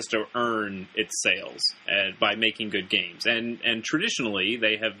really has to earn its sales by making good games. And traditionally,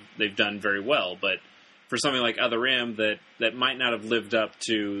 they've done very well, but for something like Other M that might not have lived up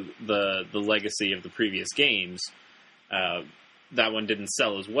to the legacy of the previous games, that one didn't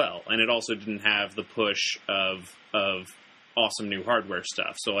sell as well. And it also didn't have the push of awesome new hardware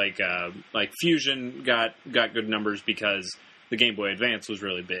stuff. So like Fusion got good numbers because the Game Boy Advance was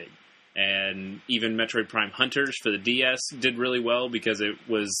really big. And even Metroid Prime Hunters for the DS did really well because it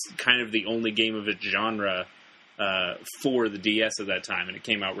was kind of the only game of its genre for the DS at that time, and it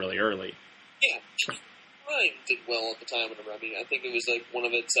came out really early. Yeah, Prime did well at the time. I mean, I think it was one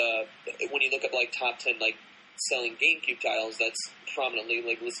of its, when you look up top 10 selling GameCube titles, that's prominently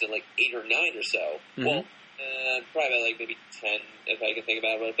listed 8 or 9 or so. Mm-hmm. Well, probably maybe 10 if I can think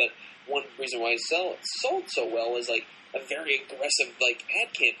about it. But one reason why it sold so well is a very aggressive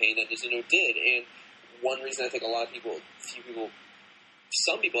ad campaign that Nintendo did, and one reason I think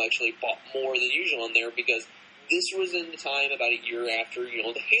some people actually bought more than usual on there because this was in the time about a year after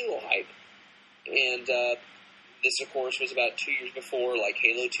the Halo hype, and this, of course, was about 2 years before, like,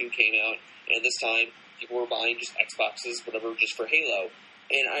 Halo 2 came out, and this time, people were buying just Xboxes, whatever, just for Halo.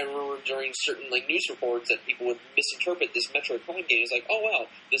 And I remember during certain, like, news reports that people would misinterpret this Metroid Prime game as like, oh, wow,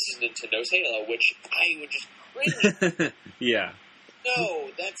 this is Nintendo's Halo, which I would just cringe. Yeah. No,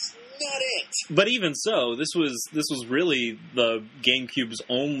 that's not it. But even so, this was really the GameCube's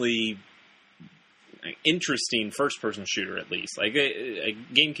only interesting first-person shooter, at least. Like,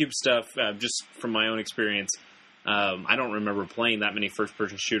 GameCube stuff, just from my own experience, I don't remember playing that many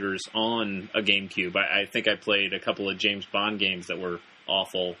first-person shooters on a GameCube. I think I played a couple of James Bond games that were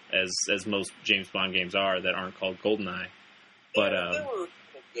awful, as most James Bond games are, that aren't called GoldenEye. But there were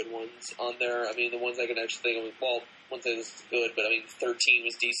good ones on there. I mean, the ones I can actually think of, well, one thing this is good, but I mean, 13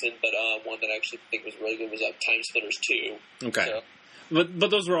 was decent, but one that I actually think was really good was Time Splitters 2. Okay. So, but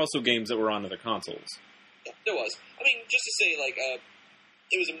those were also games that were on other consoles. yeah, there was. I mean, just to say, like,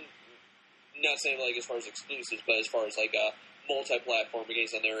 it was not saying like as far as exclusives, but as far as like multi-platform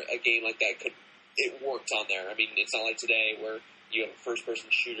games on there, a game like that it worked on there. I mean, it's not like today where you have a first-person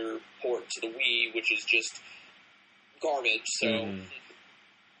shooter port to the Wii, which is just garbage. So,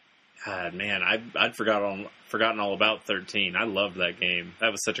 God, man, I'd forgotten all about 13. I loved that game.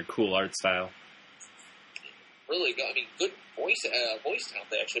 That was such a cool art style. Really good. I mean, good voice talent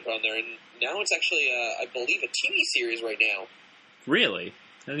they actually put on there, and now it's actually, I believe, a TV series right now. Really?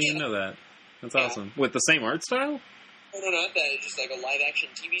 I didn't even know that. That's awesome. With the same art style? No, not that. It's just like a live-action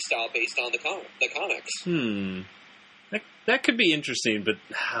TV style based on the comics. That could be interesting, but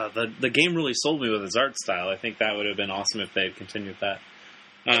the game really sold me with its art style. I think that would have been awesome if they had continued that.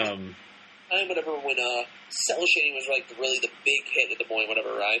 Whatever, when cell shading was like really the big hit at the point,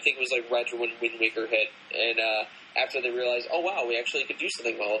 whatever. I think it was like right when Wind Waker hit, and after they realized, oh wow, we actually could do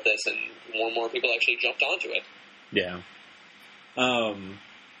something well with this, and more people actually jumped onto it. Yeah.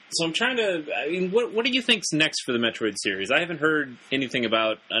 So I'm trying to. I mean, what do you think's next for the Metroid series? I haven't heard anything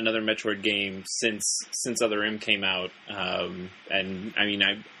about another Metroid game since Other M came out, and I mean,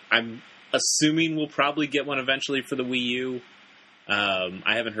 I'm assuming we'll probably get one eventually for the Wii U.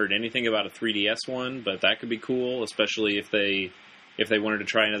 I haven't heard anything about a 3DS one, but that could be cool, especially if they wanted to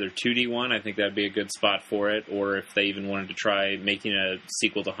try another 2D one. I think that'd be a good spot for it, or if they even wanted to try making a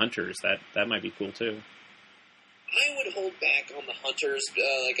sequel to Hunters, that might be cool too. I would hold back on the Hunters,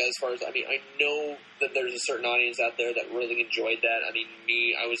 like as far as, I mean, I know that there's a certain audience out there that really enjoyed that. I mean,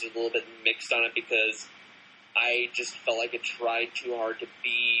 I was a little bit mixed on it because I just felt like it tried too hard to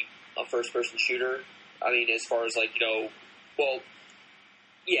be a first-person shooter. I mean, as far as like, I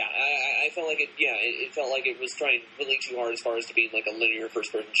felt like it felt like it was trying really too hard as far as to being like a linear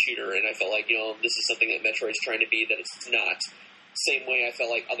first-person shooter, and I felt like, this is something that Metroid's trying to be that it's not. Same way I felt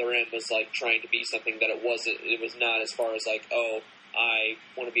like Other M was like trying to be something that it wasn't. It was not, as far as like, oh, I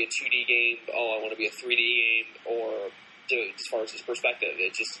want to be a 2D game, oh, I want to be a 3D game, or as far as his perspective,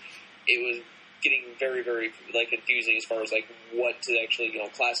 it was getting very, very like confusing as far as like what to actually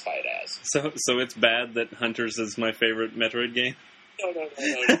classify it as. So it's bad that Hunters is my favorite Metroid game? No.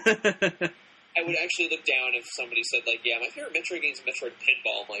 I would actually look down if somebody said like, yeah, my favorite Metroid game is Metroid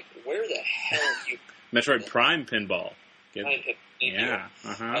Pinball. I'm like, where the hell are you? Metroid Prime Pinball. Yeah.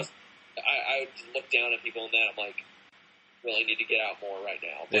 I would look down at people in that. I'm like, really need to get out more right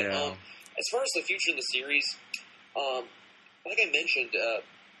now. But as far as the future of the series, like I mentioned,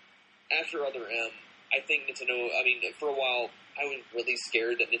 after Other M, I think Nintendo. I mean, for a while, I was really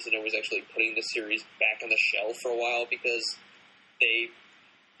scared that Nintendo was actually putting the series back on the shelf for a while because they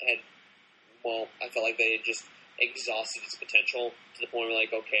had. Well, I felt like they had just exhausted its potential to the point where, like,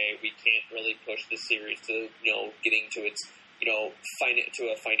 okay, we can't really push this series to, getting to its, to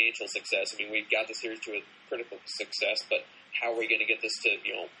a financial success. I mean, we've got the series to a critical success, but how are we going to get this to,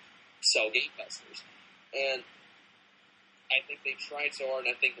 sell game customers? And I think they tried so hard,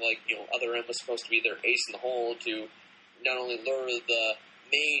 and I think, like, Other M was supposed to be their ace in the hole to not only lure the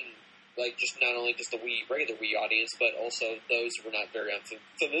main, like, not only just the regular Wii audience, but also those who were not very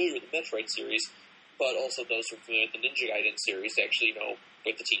familiar with the Metroid series, but also those who are familiar with the Ninja Gaiden series, actually,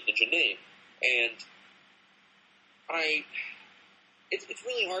 with the Team Ninja name. And it's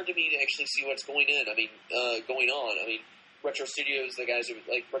really hard to me to actually see what's going on. I mean, Retro Studios, the guys who,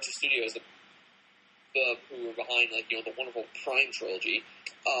 like, Retro Studios, who were behind, like, the wonderful Prime trilogy,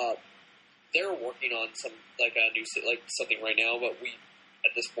 they're working on some, like, a new, like, something right now, but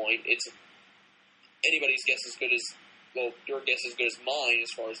at this point, it's anybody's guess as good as, well, your guess is as good as mine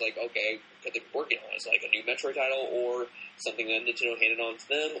as far as, like, okay, what they're working on is, like, a new Metroid title or something that Nintendo handed on to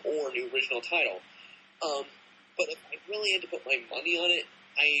them or a new original title. But if I really had to put my money on it,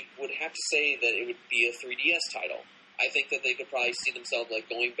 I would have to say that it would be a 3DS title. I think that they could probably see themselves, like,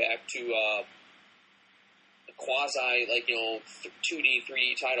 going back to quasi, like, 2D,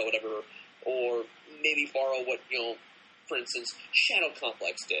 3D title, whatever, or maybe borrow what, for instance, Shadow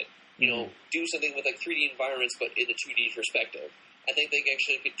Complex did. Do something with, like, 3D environments, but in a 2D perspective. I think they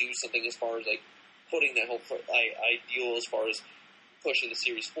actually could do something as far as, like, putting that whole ideal as far as pushing the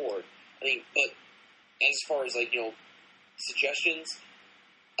series forward. I mean, but as far as, like, suggestions,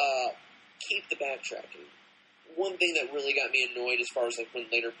 keep the backtracking. One thing that really got me annoyed as far as, like, when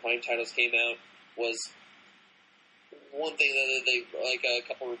later Prime titles came out was one thing that they, like, a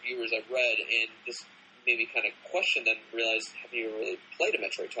couple reviewers I've read, and this made me kind of question them, realize, have you really played a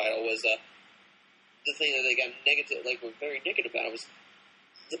Metroid title, was the thing that they got negative, like, were very negative about was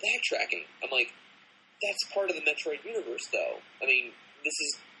the backtracking. I'm like, that's part of the Metroid universe, though. I mean, this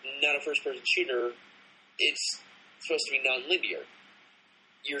is not a first-person shooter. It's supposed to be non-linear.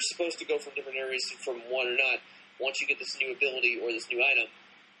 You're supposed to go from different areas from one or not. Once you get this new ability or this new item,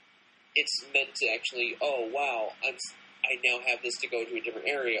 it's meant to actually, oh, wow, I now have this to go to a different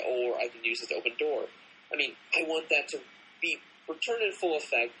area, or I can use this to open door. I mean, I want that to be returned in full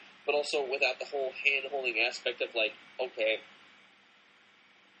effect, but also without the whole hand-holding aspect of, like, okay,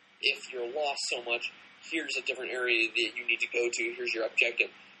 if you're lost so much, here's a different area that you need to go to, here's your objective.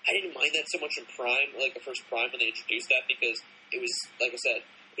 I didn't mind that so much in Prime, like the first Prime when they introduced that, because it was, like I said,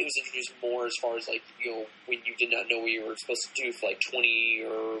 it was introduced more as far as, like, when you did not know what you were supposed to do for, like, 20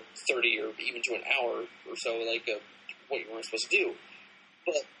 or 30 or even to an hour or so, like, what you weren't supposed to do.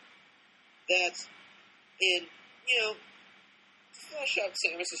 But that's, and, flesh out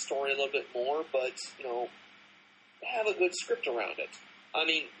Samus' story a little bit more, but, have a good script around it. I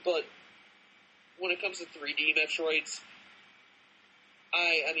mean, but when it comes to 3D Metroids,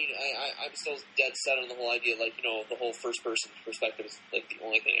 I'm still dead set on the whole idea, like, the whole first-person perspective is, like, the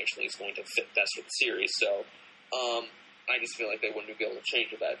only thing actually is going to fit best with the series, so, I just feel like they wouldn't be able to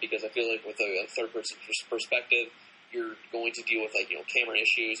change that, because I feel like with a third-person perspective, you're going to deal with, like, camera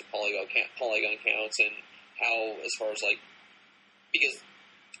issues, polygon counts, and how, as far as, like, because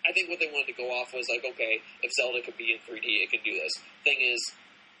I think what they wanted to go off was, like, okay, if Zelda could be in 3D, it can do this. Thing is,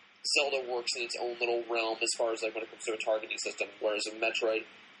 Zelda works in its own little realm as far as, like, when it comes to a targeting system, whereas in Metroid,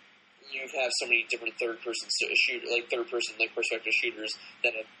 you have so many different third-person perspective shooters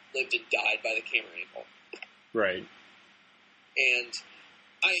that have lived and died by the camera angle. Right. And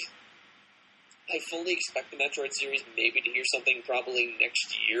I fully expect the Metroid series maybe to hear something probably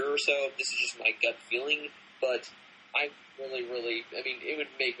next year or so. This is just my gut feeling, but I really, I mean, it would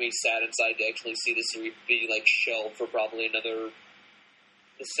make me sad inside to actually see the series be, like, shelved for probably another,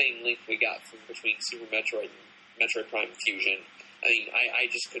 the same length we got from between Super Metroid and Metroid Prime Fusion. I mean, I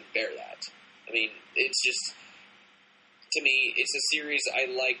just couldn't bear that. I mean, it's just, to me, it's a series I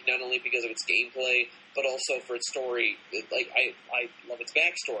like not only because of its gameplay, but also for its story. Like, I love its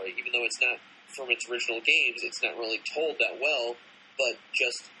backstory, even though it's not from its original games, it's not really told that well, but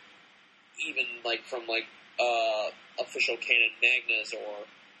just even, like, from, like, official canon magnas or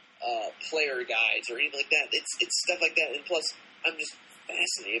player guides or anything like that. It's stuff like that, and plus, I'm just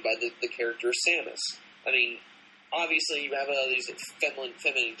fascinated by the character Samus. I mean, obviously you have all these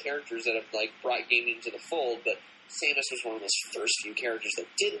feminine characters that have, like, brought gaming to the fold, but Samus was one of those first few characters that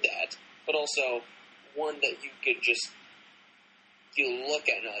did that, but also one that you could just, look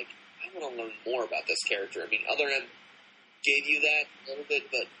at and like, I want to learn more about this character. I mean, Other M gave you that a little bit,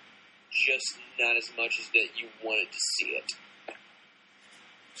 but just not as much as that you wanted to see it.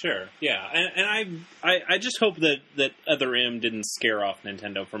 Sure, yeah, and I just hope that Other M didn't scare off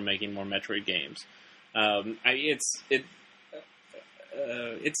Nintendo from making more Metroid games.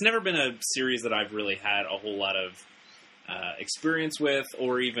 It's never been a series that I've really had a whole lot of experience with,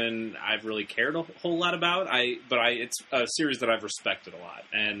 or even I've really cared a whole lot about. It's a series that I've respected a lot,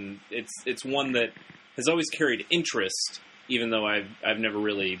 and it's one that has always carried interest, even though I've never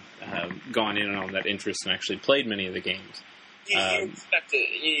really gone in on that interest and actually played many of the games. You respect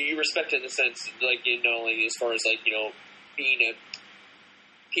it. You respect it in the sense, like, only as far as, like, being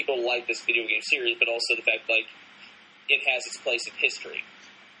people like this video game series, but also the fact, like, it has its place in history.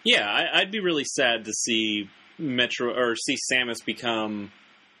 Yeah, I'd be really sad to see see Samus become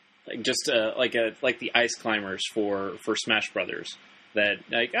like just like the Ice Climbers for Smash Brothers. That,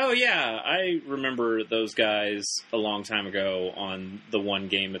 like, oh yeah, I remember those guys a long time ago on the one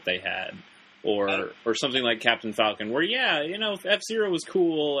game that they had. Or something like Captain Falcon, where, yeah, F-Zero was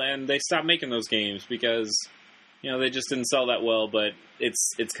cool, and they stopped making those games because, they just didn't sell that well. But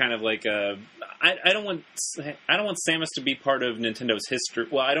it's kind of like I don't want Samus to be part of Nintendo's history.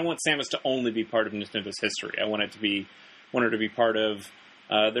 Well, I don't want Samus to only be part of Nintendo's history. I want her to be part of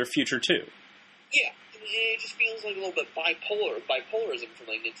their future too. Yeah, it just feels like a little bit bipolarism from,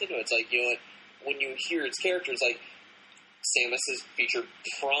 like, Nintendo. It's like, when you hear its characters, like, Samus is featured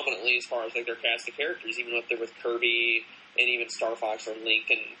prominently as far as, like, their cast of characters, even if they're with Kirby and even Star Fox or Link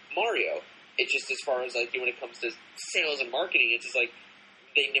and Mario. It's just as far as, like, when it comes to sales and marketing, it's just, like,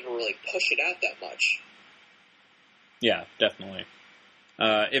 they never really push it out that much. Yeah, definitely.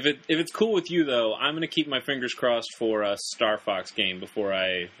 If it's cool with you, though, I'm going to keep my fingers crossed for a Star Fox game before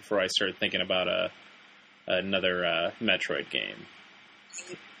I start thinking about another Metroid game.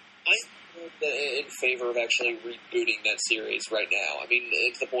 I'm in favor of actually rebooting that series right now. I mean,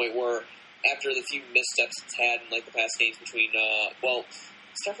 it's the point where after the few missteps it's had in, like, the past games between,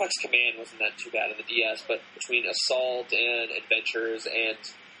 Star Fox Command wasn't that too bad on the DS, but between Assault and Adventures and,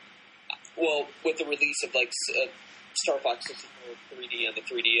 with the release of, like, Star Fox 64 3D on the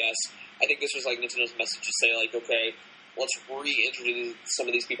 3DS, I think this was, like, Nintendo's message to say, like, okay, let's reintroduce some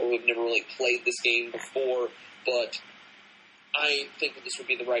of these people who have never really played this game before, but I think that this would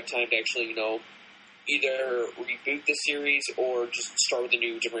be the right time to actually, either reboot the series or just start with a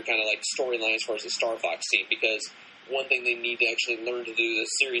new, different kind of, like, storyline as far as the Star Fox scene, because one thing they need to actually learn to do this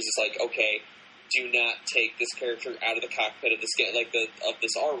series is, like, okay, do not take this character out of the cockpit of this game, like, of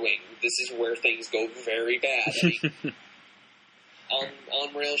this R-Wing. This is where things go very bad. I mean,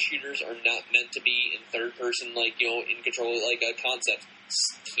 on-rail shooters are not meant to be in third person, like, in control, like, a concept.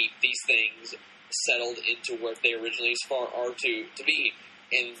 Keep these things settled into where they originally are to be,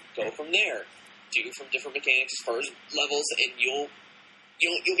 and go from there. Do from different mechanics as far as levels, and you'll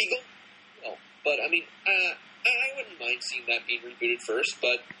be good. But I mean, I wouldn't mind seeing that being rebooted first,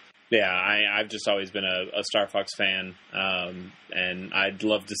 but. Yeah, I've just always been a Star Fox fan, and I'd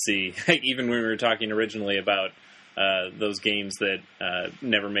love to see, even when we were talking originally about those games that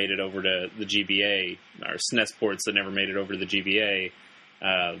never made it over to the GBA, or SNES ports that never made it over to the GBA,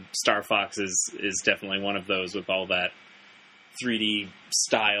 Star Fox is definitely one of those with all that 3D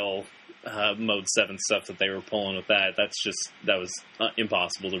style Mode 7 stuff that they were pulling with that. That was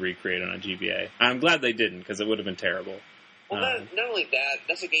impossible to recreate on a GBA. I'm glad they didn't, because it would have been terrible. Well, not only that,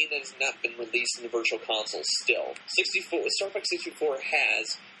 that's a game that has not been released in the Virtual Console still. Star Fox 64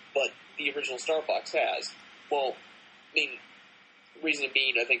 has, but the original Star Fox has. Well, I mean, reason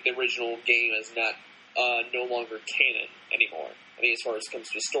being, I think the original game is no longer canon anymore. I mean, as far as it comes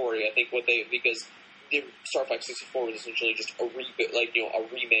to the story, I think because the Star Fox 64 was essentially just a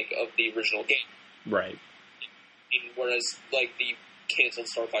remake of the original game. Right. Whereas, like, the canceled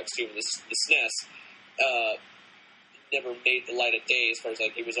Star Fox 2 and the SNES, never made the light of day as far as,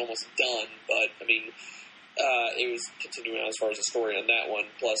 like, it was almost done, but, I mean, it was continuing on as far as the story on that one.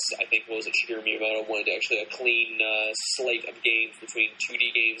 Plus, I think, Shigeru Miyamoto wanted actually a clean slate of games between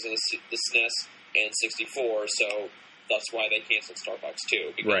 2D games and the SNES and 64, so that's why they canceled Star Fox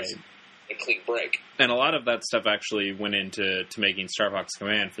 2, because a clean break. And a lot of that stuff actually went into making Star Fox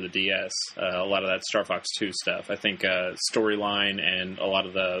Command for the DS. A lot of that Star Fox 2 stuff. I think storyline and a lot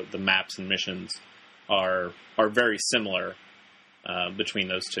of the maps and missions are very similar between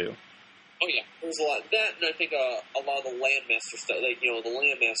those two. Oh yeah, there's a lot of that, and I think a lot of the Landmaster stuff, like, the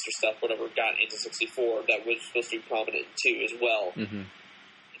Landmaster stuff, whatever, got into 64, that was supposed to be prominent in 2 as well. Mm-hmm.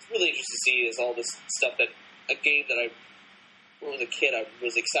 It's really interesting to see is all this stuff that, a game that when I was a kid, I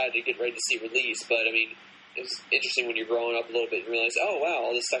was excited to get ready to see release, but I mean, it was interesting when you're growing up a little bit and realize, oh wow,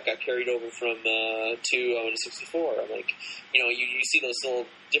 all this stuff got carried over from 2 to 64. I'm like, you see those little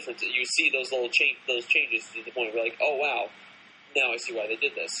differences, you see those little those changes to the point where you're like, oh wow, now I see why they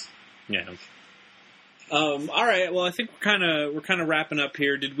did this. Yeah. All right. Well, I think we're kind of wrapping up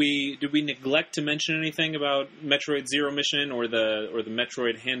here. Did we neglect to mention anything about Metroid Zero Mission or the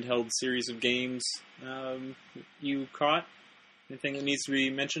Metroid handheld series of games you caught? Anything that needs to be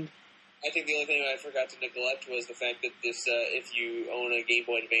mentioned? I think the only thing I forgot to neglect was the fact that this, if you own a Game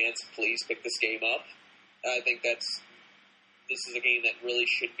Boy Advance, please pick this game up. I think this is a game that really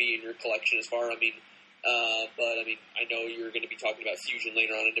should be in your collection as far. But I know you're going to be talking about Fusion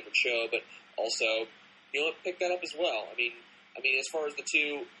later on in a different show, but also, pick that up as well. I mean, as far as the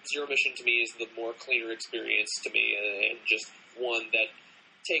two, Zero Mission to me is the more cleaner experience to me, and just one that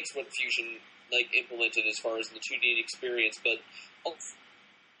takes what Fusion implemented as far as the 2D experience, but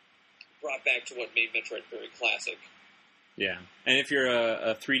brought back to what made Metroid very classic. Yeah, and if you're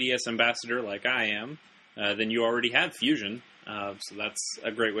a 3DS ambassador like I am, then you already have Fusion, so that's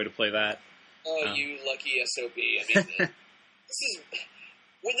a great way to play that. Oh, you lucky SOB. This is...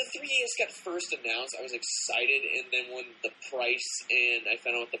 When the 3DS got first announced, I was excited, and then when the price and I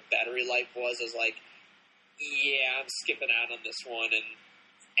found out what the battery life was, I was like, yeah, I'm skipping out on this one, and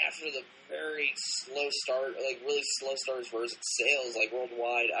after the very slow start, really slow start as far as its sales,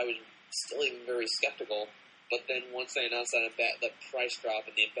 worldwide, I was still even very skeptical. But then once they announced that the price drop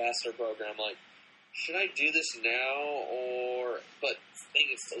in the ambassador program, I'm like, should I do this now or? But the thing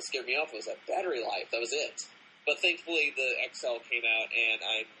that still scared me off was that battery life. That was it. But thankfully, the XL came out, and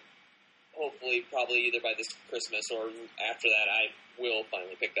I'm hopefully probably either by this Christmas or after that, I will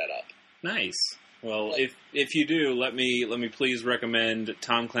finally pick that up. Nice. Well, if you do, let me please recommend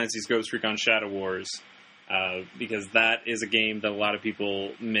Tom Clancy's Ghost Recon Shadow Wars, because that is a game that a lot of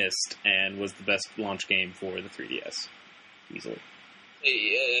people missed and was the best launch game for the 3DS, easily.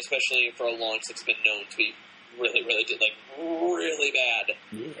 Yeah, especially for a launch that's been known to be really, really good, really bad.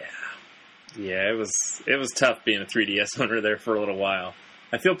 Yeah, it was tough being a 3DS owner there for a little while.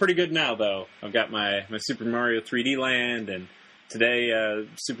 I feel pretty good now, though. I've got my Super Mario 3D Land, and today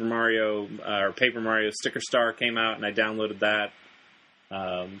Super Mario or Paper Mario Sticker Star came out, and I downloaded that.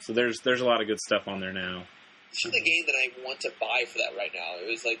 So there's a lot of good stuff on there now. Actually, the game that I want to buy for that right now, it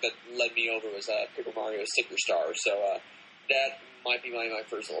was like that led me over, was Paper Mario Sticker Star. So that might be my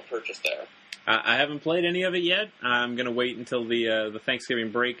first little purchase there. I haven't played any of it yet. I'm gonna wait until the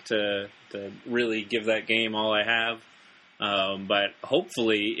Thanksgiving break to really give that game all I have. But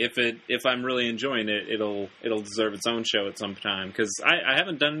hopefully, if I'm really enjoying it, it'll deserve its own show at some time, because I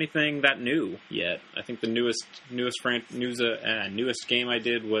haven't done anything that new yet. I think the newest game I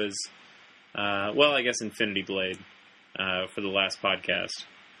did was I guess Infinity Blade for the last podcast.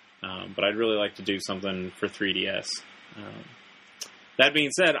 But I'd really like to do something for 3DS. That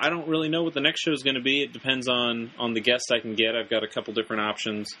being said, I don't really know what the next show is going to be. It depends on the guests I can get. I've got a couple different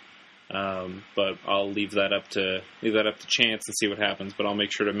options. But I'll leave that up to chance and see what happens. But I'll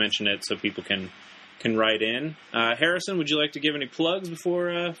make sure to mention it so people can write in. Harrison, would you like to give any plugs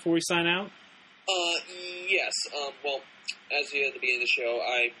before we sign out? Yes. Well, as you at the beginning of the show,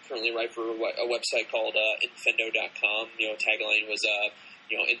 I currently write for a website called Infendo.com. Tagline was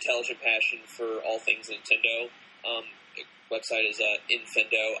intelligent passion for all things Nintendo. Website is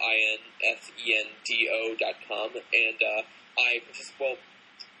Infendo, INFENDO.com, and I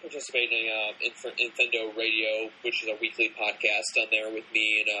participate in Infendo Radio, which is a weekly podcast on there with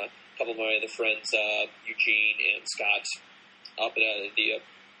me and a couple of my other friends, Eugene and Scott, up at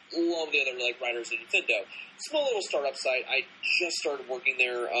along with the other writers in Infendo. Small little startup site. I just started working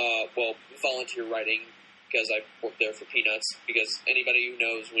there. Volunteer writing, because I worked there for peanuts. Because anybody who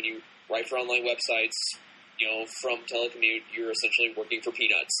knows, when you write for online websites, from Telecommute, you're essentially working for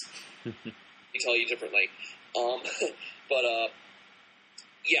peanuts. They tell you differently.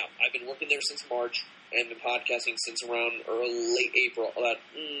 Yeah, I've been working there since March and been podcasting since around late April or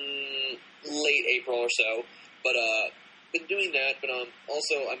so. But been doing that. But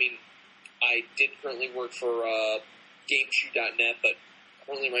also, I did currently work for GameShoe.net, but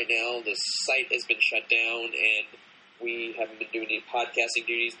currently right now the site has been shut down and we haven't been doing any podcasting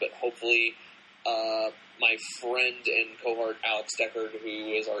duties. But hopefully, my friend and cohort Alex Deckard,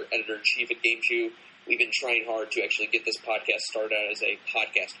 who is our editor-in-chief at GameShoe, we've been trying hard to actually get this podcast started out as a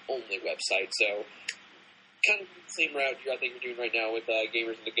podcast-only website. So, kind of the same route I think you're doing right now with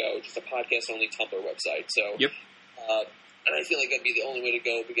Gamers on the Go, just a podcast-only Tumblr website. So, yep. And I feel like that'd be the only way to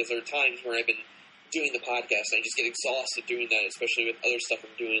go, because there are times where I've been doing the podcast and I just get exhausted doing that, especially with other stuff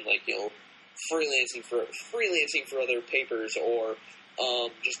I'm doing, like freelancing for other papers, or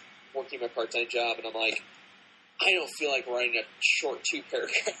just working my part-time job. And I'm like, I don't feel like writing a short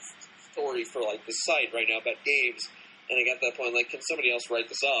 2-paragraph story for the site right now about games, and I got to that point can somebody else write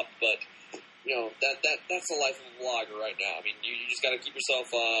this up? But that's the life of a blogger right now. You just got to keep yourself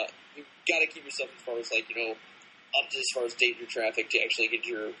as far as up to as far as data traffic to actually get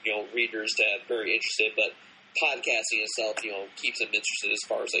your readers to very interested. But podcasting itself keeps them interested as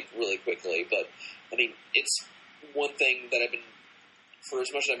far as really quickly. But it's one thing that I've been, for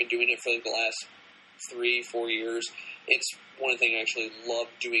as much as I've been doing it for the last 3-4 years, it's one thing I actually love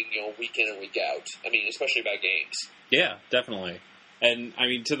doing, week in and week out. Especially about games. Yeah, definitely. And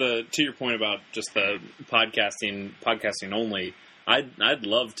to your point about just the podcasting only, I'd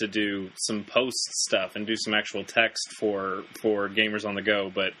love to do some post stuff and do some actual text for Gamers on the Go.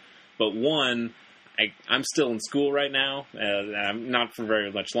 But one, I'm still in school right now. I'm not for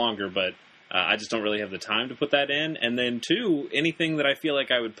very much longer, but I just don't really have the time to put that in. And then two, anything that I feel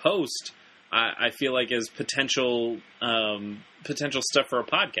like I would post, I feel like is potential stuff for a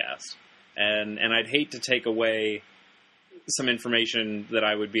podcast, and I'd hate to take away some information that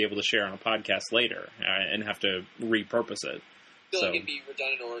I would be able to share on a podcast later and have to repurpose it. I feel like it'd be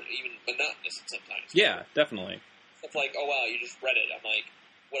redundant or even monotonous sometimes. Yeah, definitely. Stuff like, oh wow, you just read it. I'm like,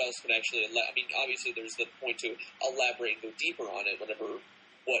 what else could actually? Obviously, there's the point to elaborate and go deeper on it.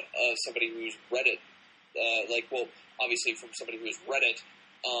 What somebody who's read it, obviously from somebody who's read it.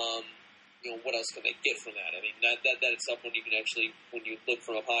 what else can they get from that? I mean, that itself, when you look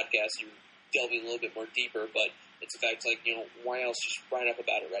from a podcast, you're delving a little bit more deeper, but it's a fact, like, why else just write up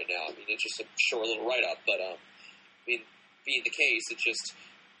about it right now? I mean, it's just a short little write-up, but, being the case, it's just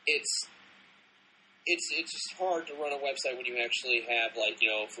hard to run a website when you actually have, like,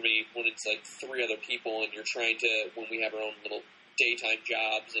 for me, when it's, like, 3 other people and you're trying to, when we have our own little daytime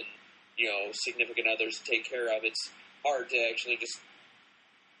jobs and, significant others to take care of, it's hard to actually just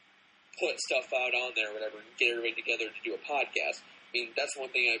put stuff out on there or whatever and get everybody together to do a podcast. I mean, that's one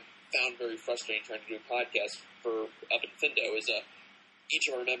thing I found very frustrating trying to do a podcast for up in Findo is each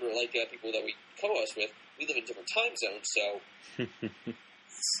of our members, like people that we co-host with, we live in different time zones, so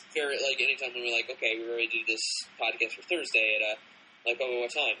it's very, like, anytime when we're like, okay, we're ready to do this podcast for Thursday at, like, what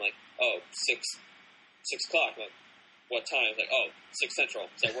time? Like, 6 o'clock. Like, what time? Like, 6 Central.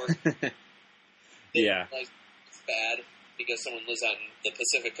 Does that work? Yeah. Like, it's bad because someone lives on the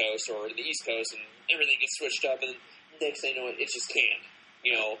Pacific Coast or the East Coast and everything gets switched up, and next thing you know, it's just canned.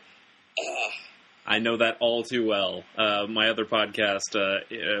 I know that all too well. My other podcast,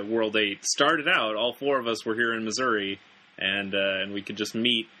 World 8, started out, all 4 of us were here in Missouri, and we could just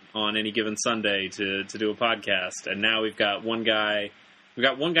meet on any given Sunday to do a podcast. And now we've got one guy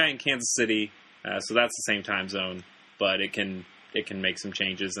in Kansas City, so that's the same time zone, but it can make some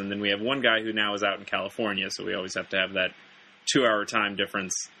changes. And then we have one guy who now is out in California, so we always have to have that 2-hour time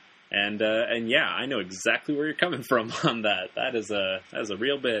difference. And yeah, I know exactly where you're coming from on that. That is a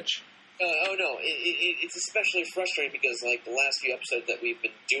real bitch. No, it's especially frustrating because, like, the last few episodes that we've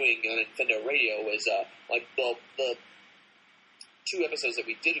been doing on Nintendo Radio was, like, the 2 episodes that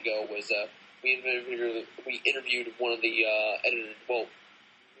we did ago was, we interviewed one of the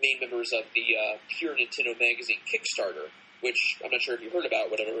main members of the Pure Nintendo Magazine Kickstarter, which I'm not sure if you heard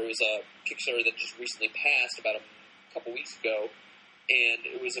about, whatever. It was a Kickstarter that just recently passed about a couple weeks ago, and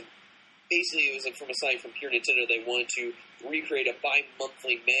it was from a site from Pure Nintendo. They wanted to recreate a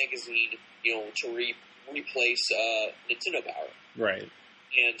bi-monthly magazine, to replace Nintendo Power. Right.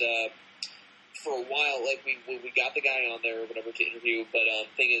 And for a while, like, we got the guy on there or whatever to interview, but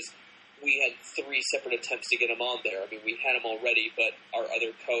thing is, we had 3 separate attempts to get him on there. I mean, we had him already, but our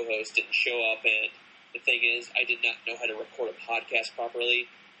other co-host didn't show up, and the thing is, I did not know how to record a podcast properly,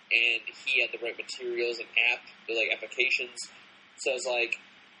 and he had the right materials and applications, so I was like,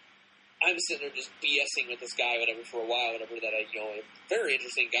 I'm sitting there just BSing with this guy, whatever, for a while, whatever, that a very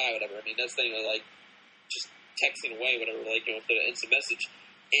interesting guy, whatever. I mean, that's the thing, like, just texting away, whatever, like, for the instant message.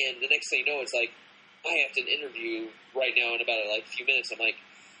 And the next thing you know, it's like, I have to interview right now in about, like, a few minutes. I'm like,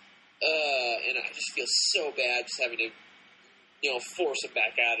 and I just feel so bad just having to, force him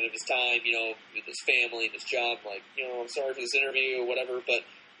back out of his time, with his family and his job. I'm like, I'm sorry for this interview or whatever, but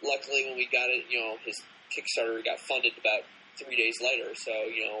luckily when we got it, his Kickstarter got funded about 3 days later, so,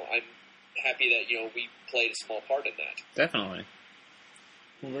 I'm happy that, we played a small part in that. Definitely.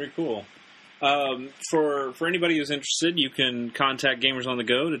 Well, very cool. For anybody who's interested, you can contact Gamers on the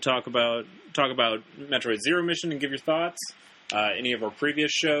Go to talk about Metroid Zero Mission and give your thoughts. Any of our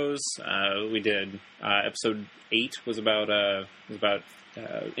previous shows, we did episode 8 was about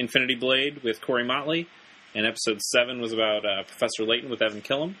Infinity Blade with Corey Motley, and episode 7 was about Professor Layton with Evan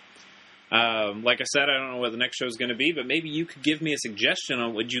Killam. Like I said, I don't know what the next show is going to be, but maybe you could give me a suggestion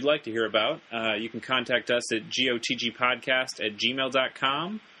on what you'd like to hear about. You can contact us at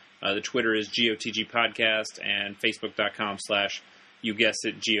gotgpodcast@gmail.com. The Twitter is gotgpodcast, and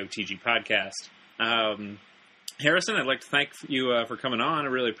facebook.com/gotgpodcast. Harrison, I'd like to thank you for coming on. I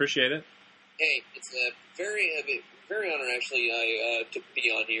really appreciate it. Hey, it's a very honor, actually, to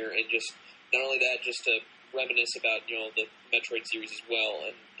be on here, and just, not only that, just to reminisce about, the Metroid series as well,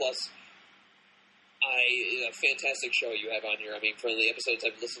 and plus, a fantastic show you have on here. I mean, from the episodes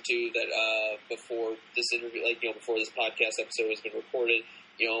I've listened to that before this interview, before this podcast episode has been recorded,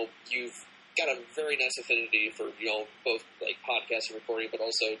 you've got a very nice affinity for, both, like, podcast and recording, but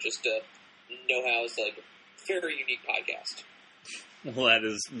also just know-how. It's, like, a very unique podcast. Well, that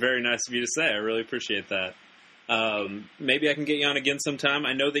is very nice of you to say. I really appreciate that. Maybe I can get you on again sometime.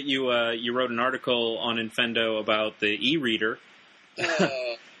 I know that you wrote an article on Infendo about the e-reader.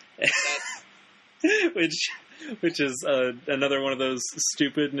 Which is another one of those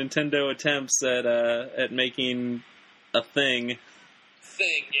stupid Nintendo attempts at making a thing.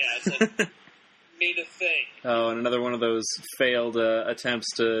 Yeah, it's like made a thing. Oh, and another one of those failed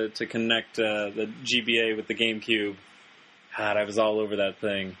attempts to connect the GBA with the GameCube. God, I was all over that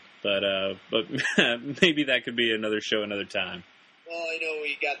thing, but maybe that could be another show another time. Well, I know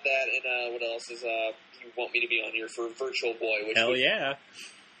we got that, and what else is you want me to be on here for Virtual Boy? Which Hell yeah.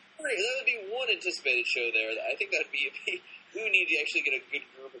 That would be one anticipated show there. I think that would be we need to actually get a good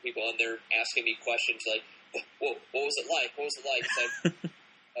group of people on there asking me questions like, what was it like? What was it like? It's like,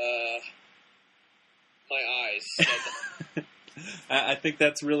 my eyes. I think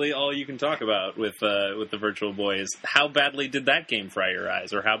that's really all you can talk about with the Virtual Boy is how badly did that game fry your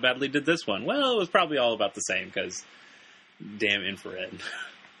eyes, or how badly did this one? Well, it was probably all about the same, because damn infrared.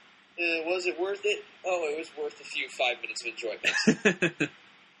 Was it worth it? Oh, it was worth a few 5 minutes of enjoyment.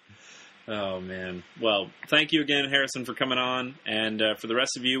 Oh, man. Well, thank you again, Harrison, for coming on, and for the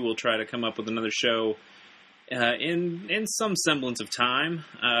rest of you, we'll try to come up with another show in some semblance of time,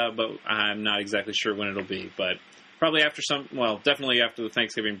 but I'm not exactly sure when it'll be, but probably after definitely after the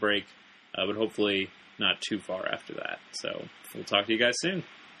Thanksgiving break, but hopefully not too far after that. So we'll talk to you guys soon.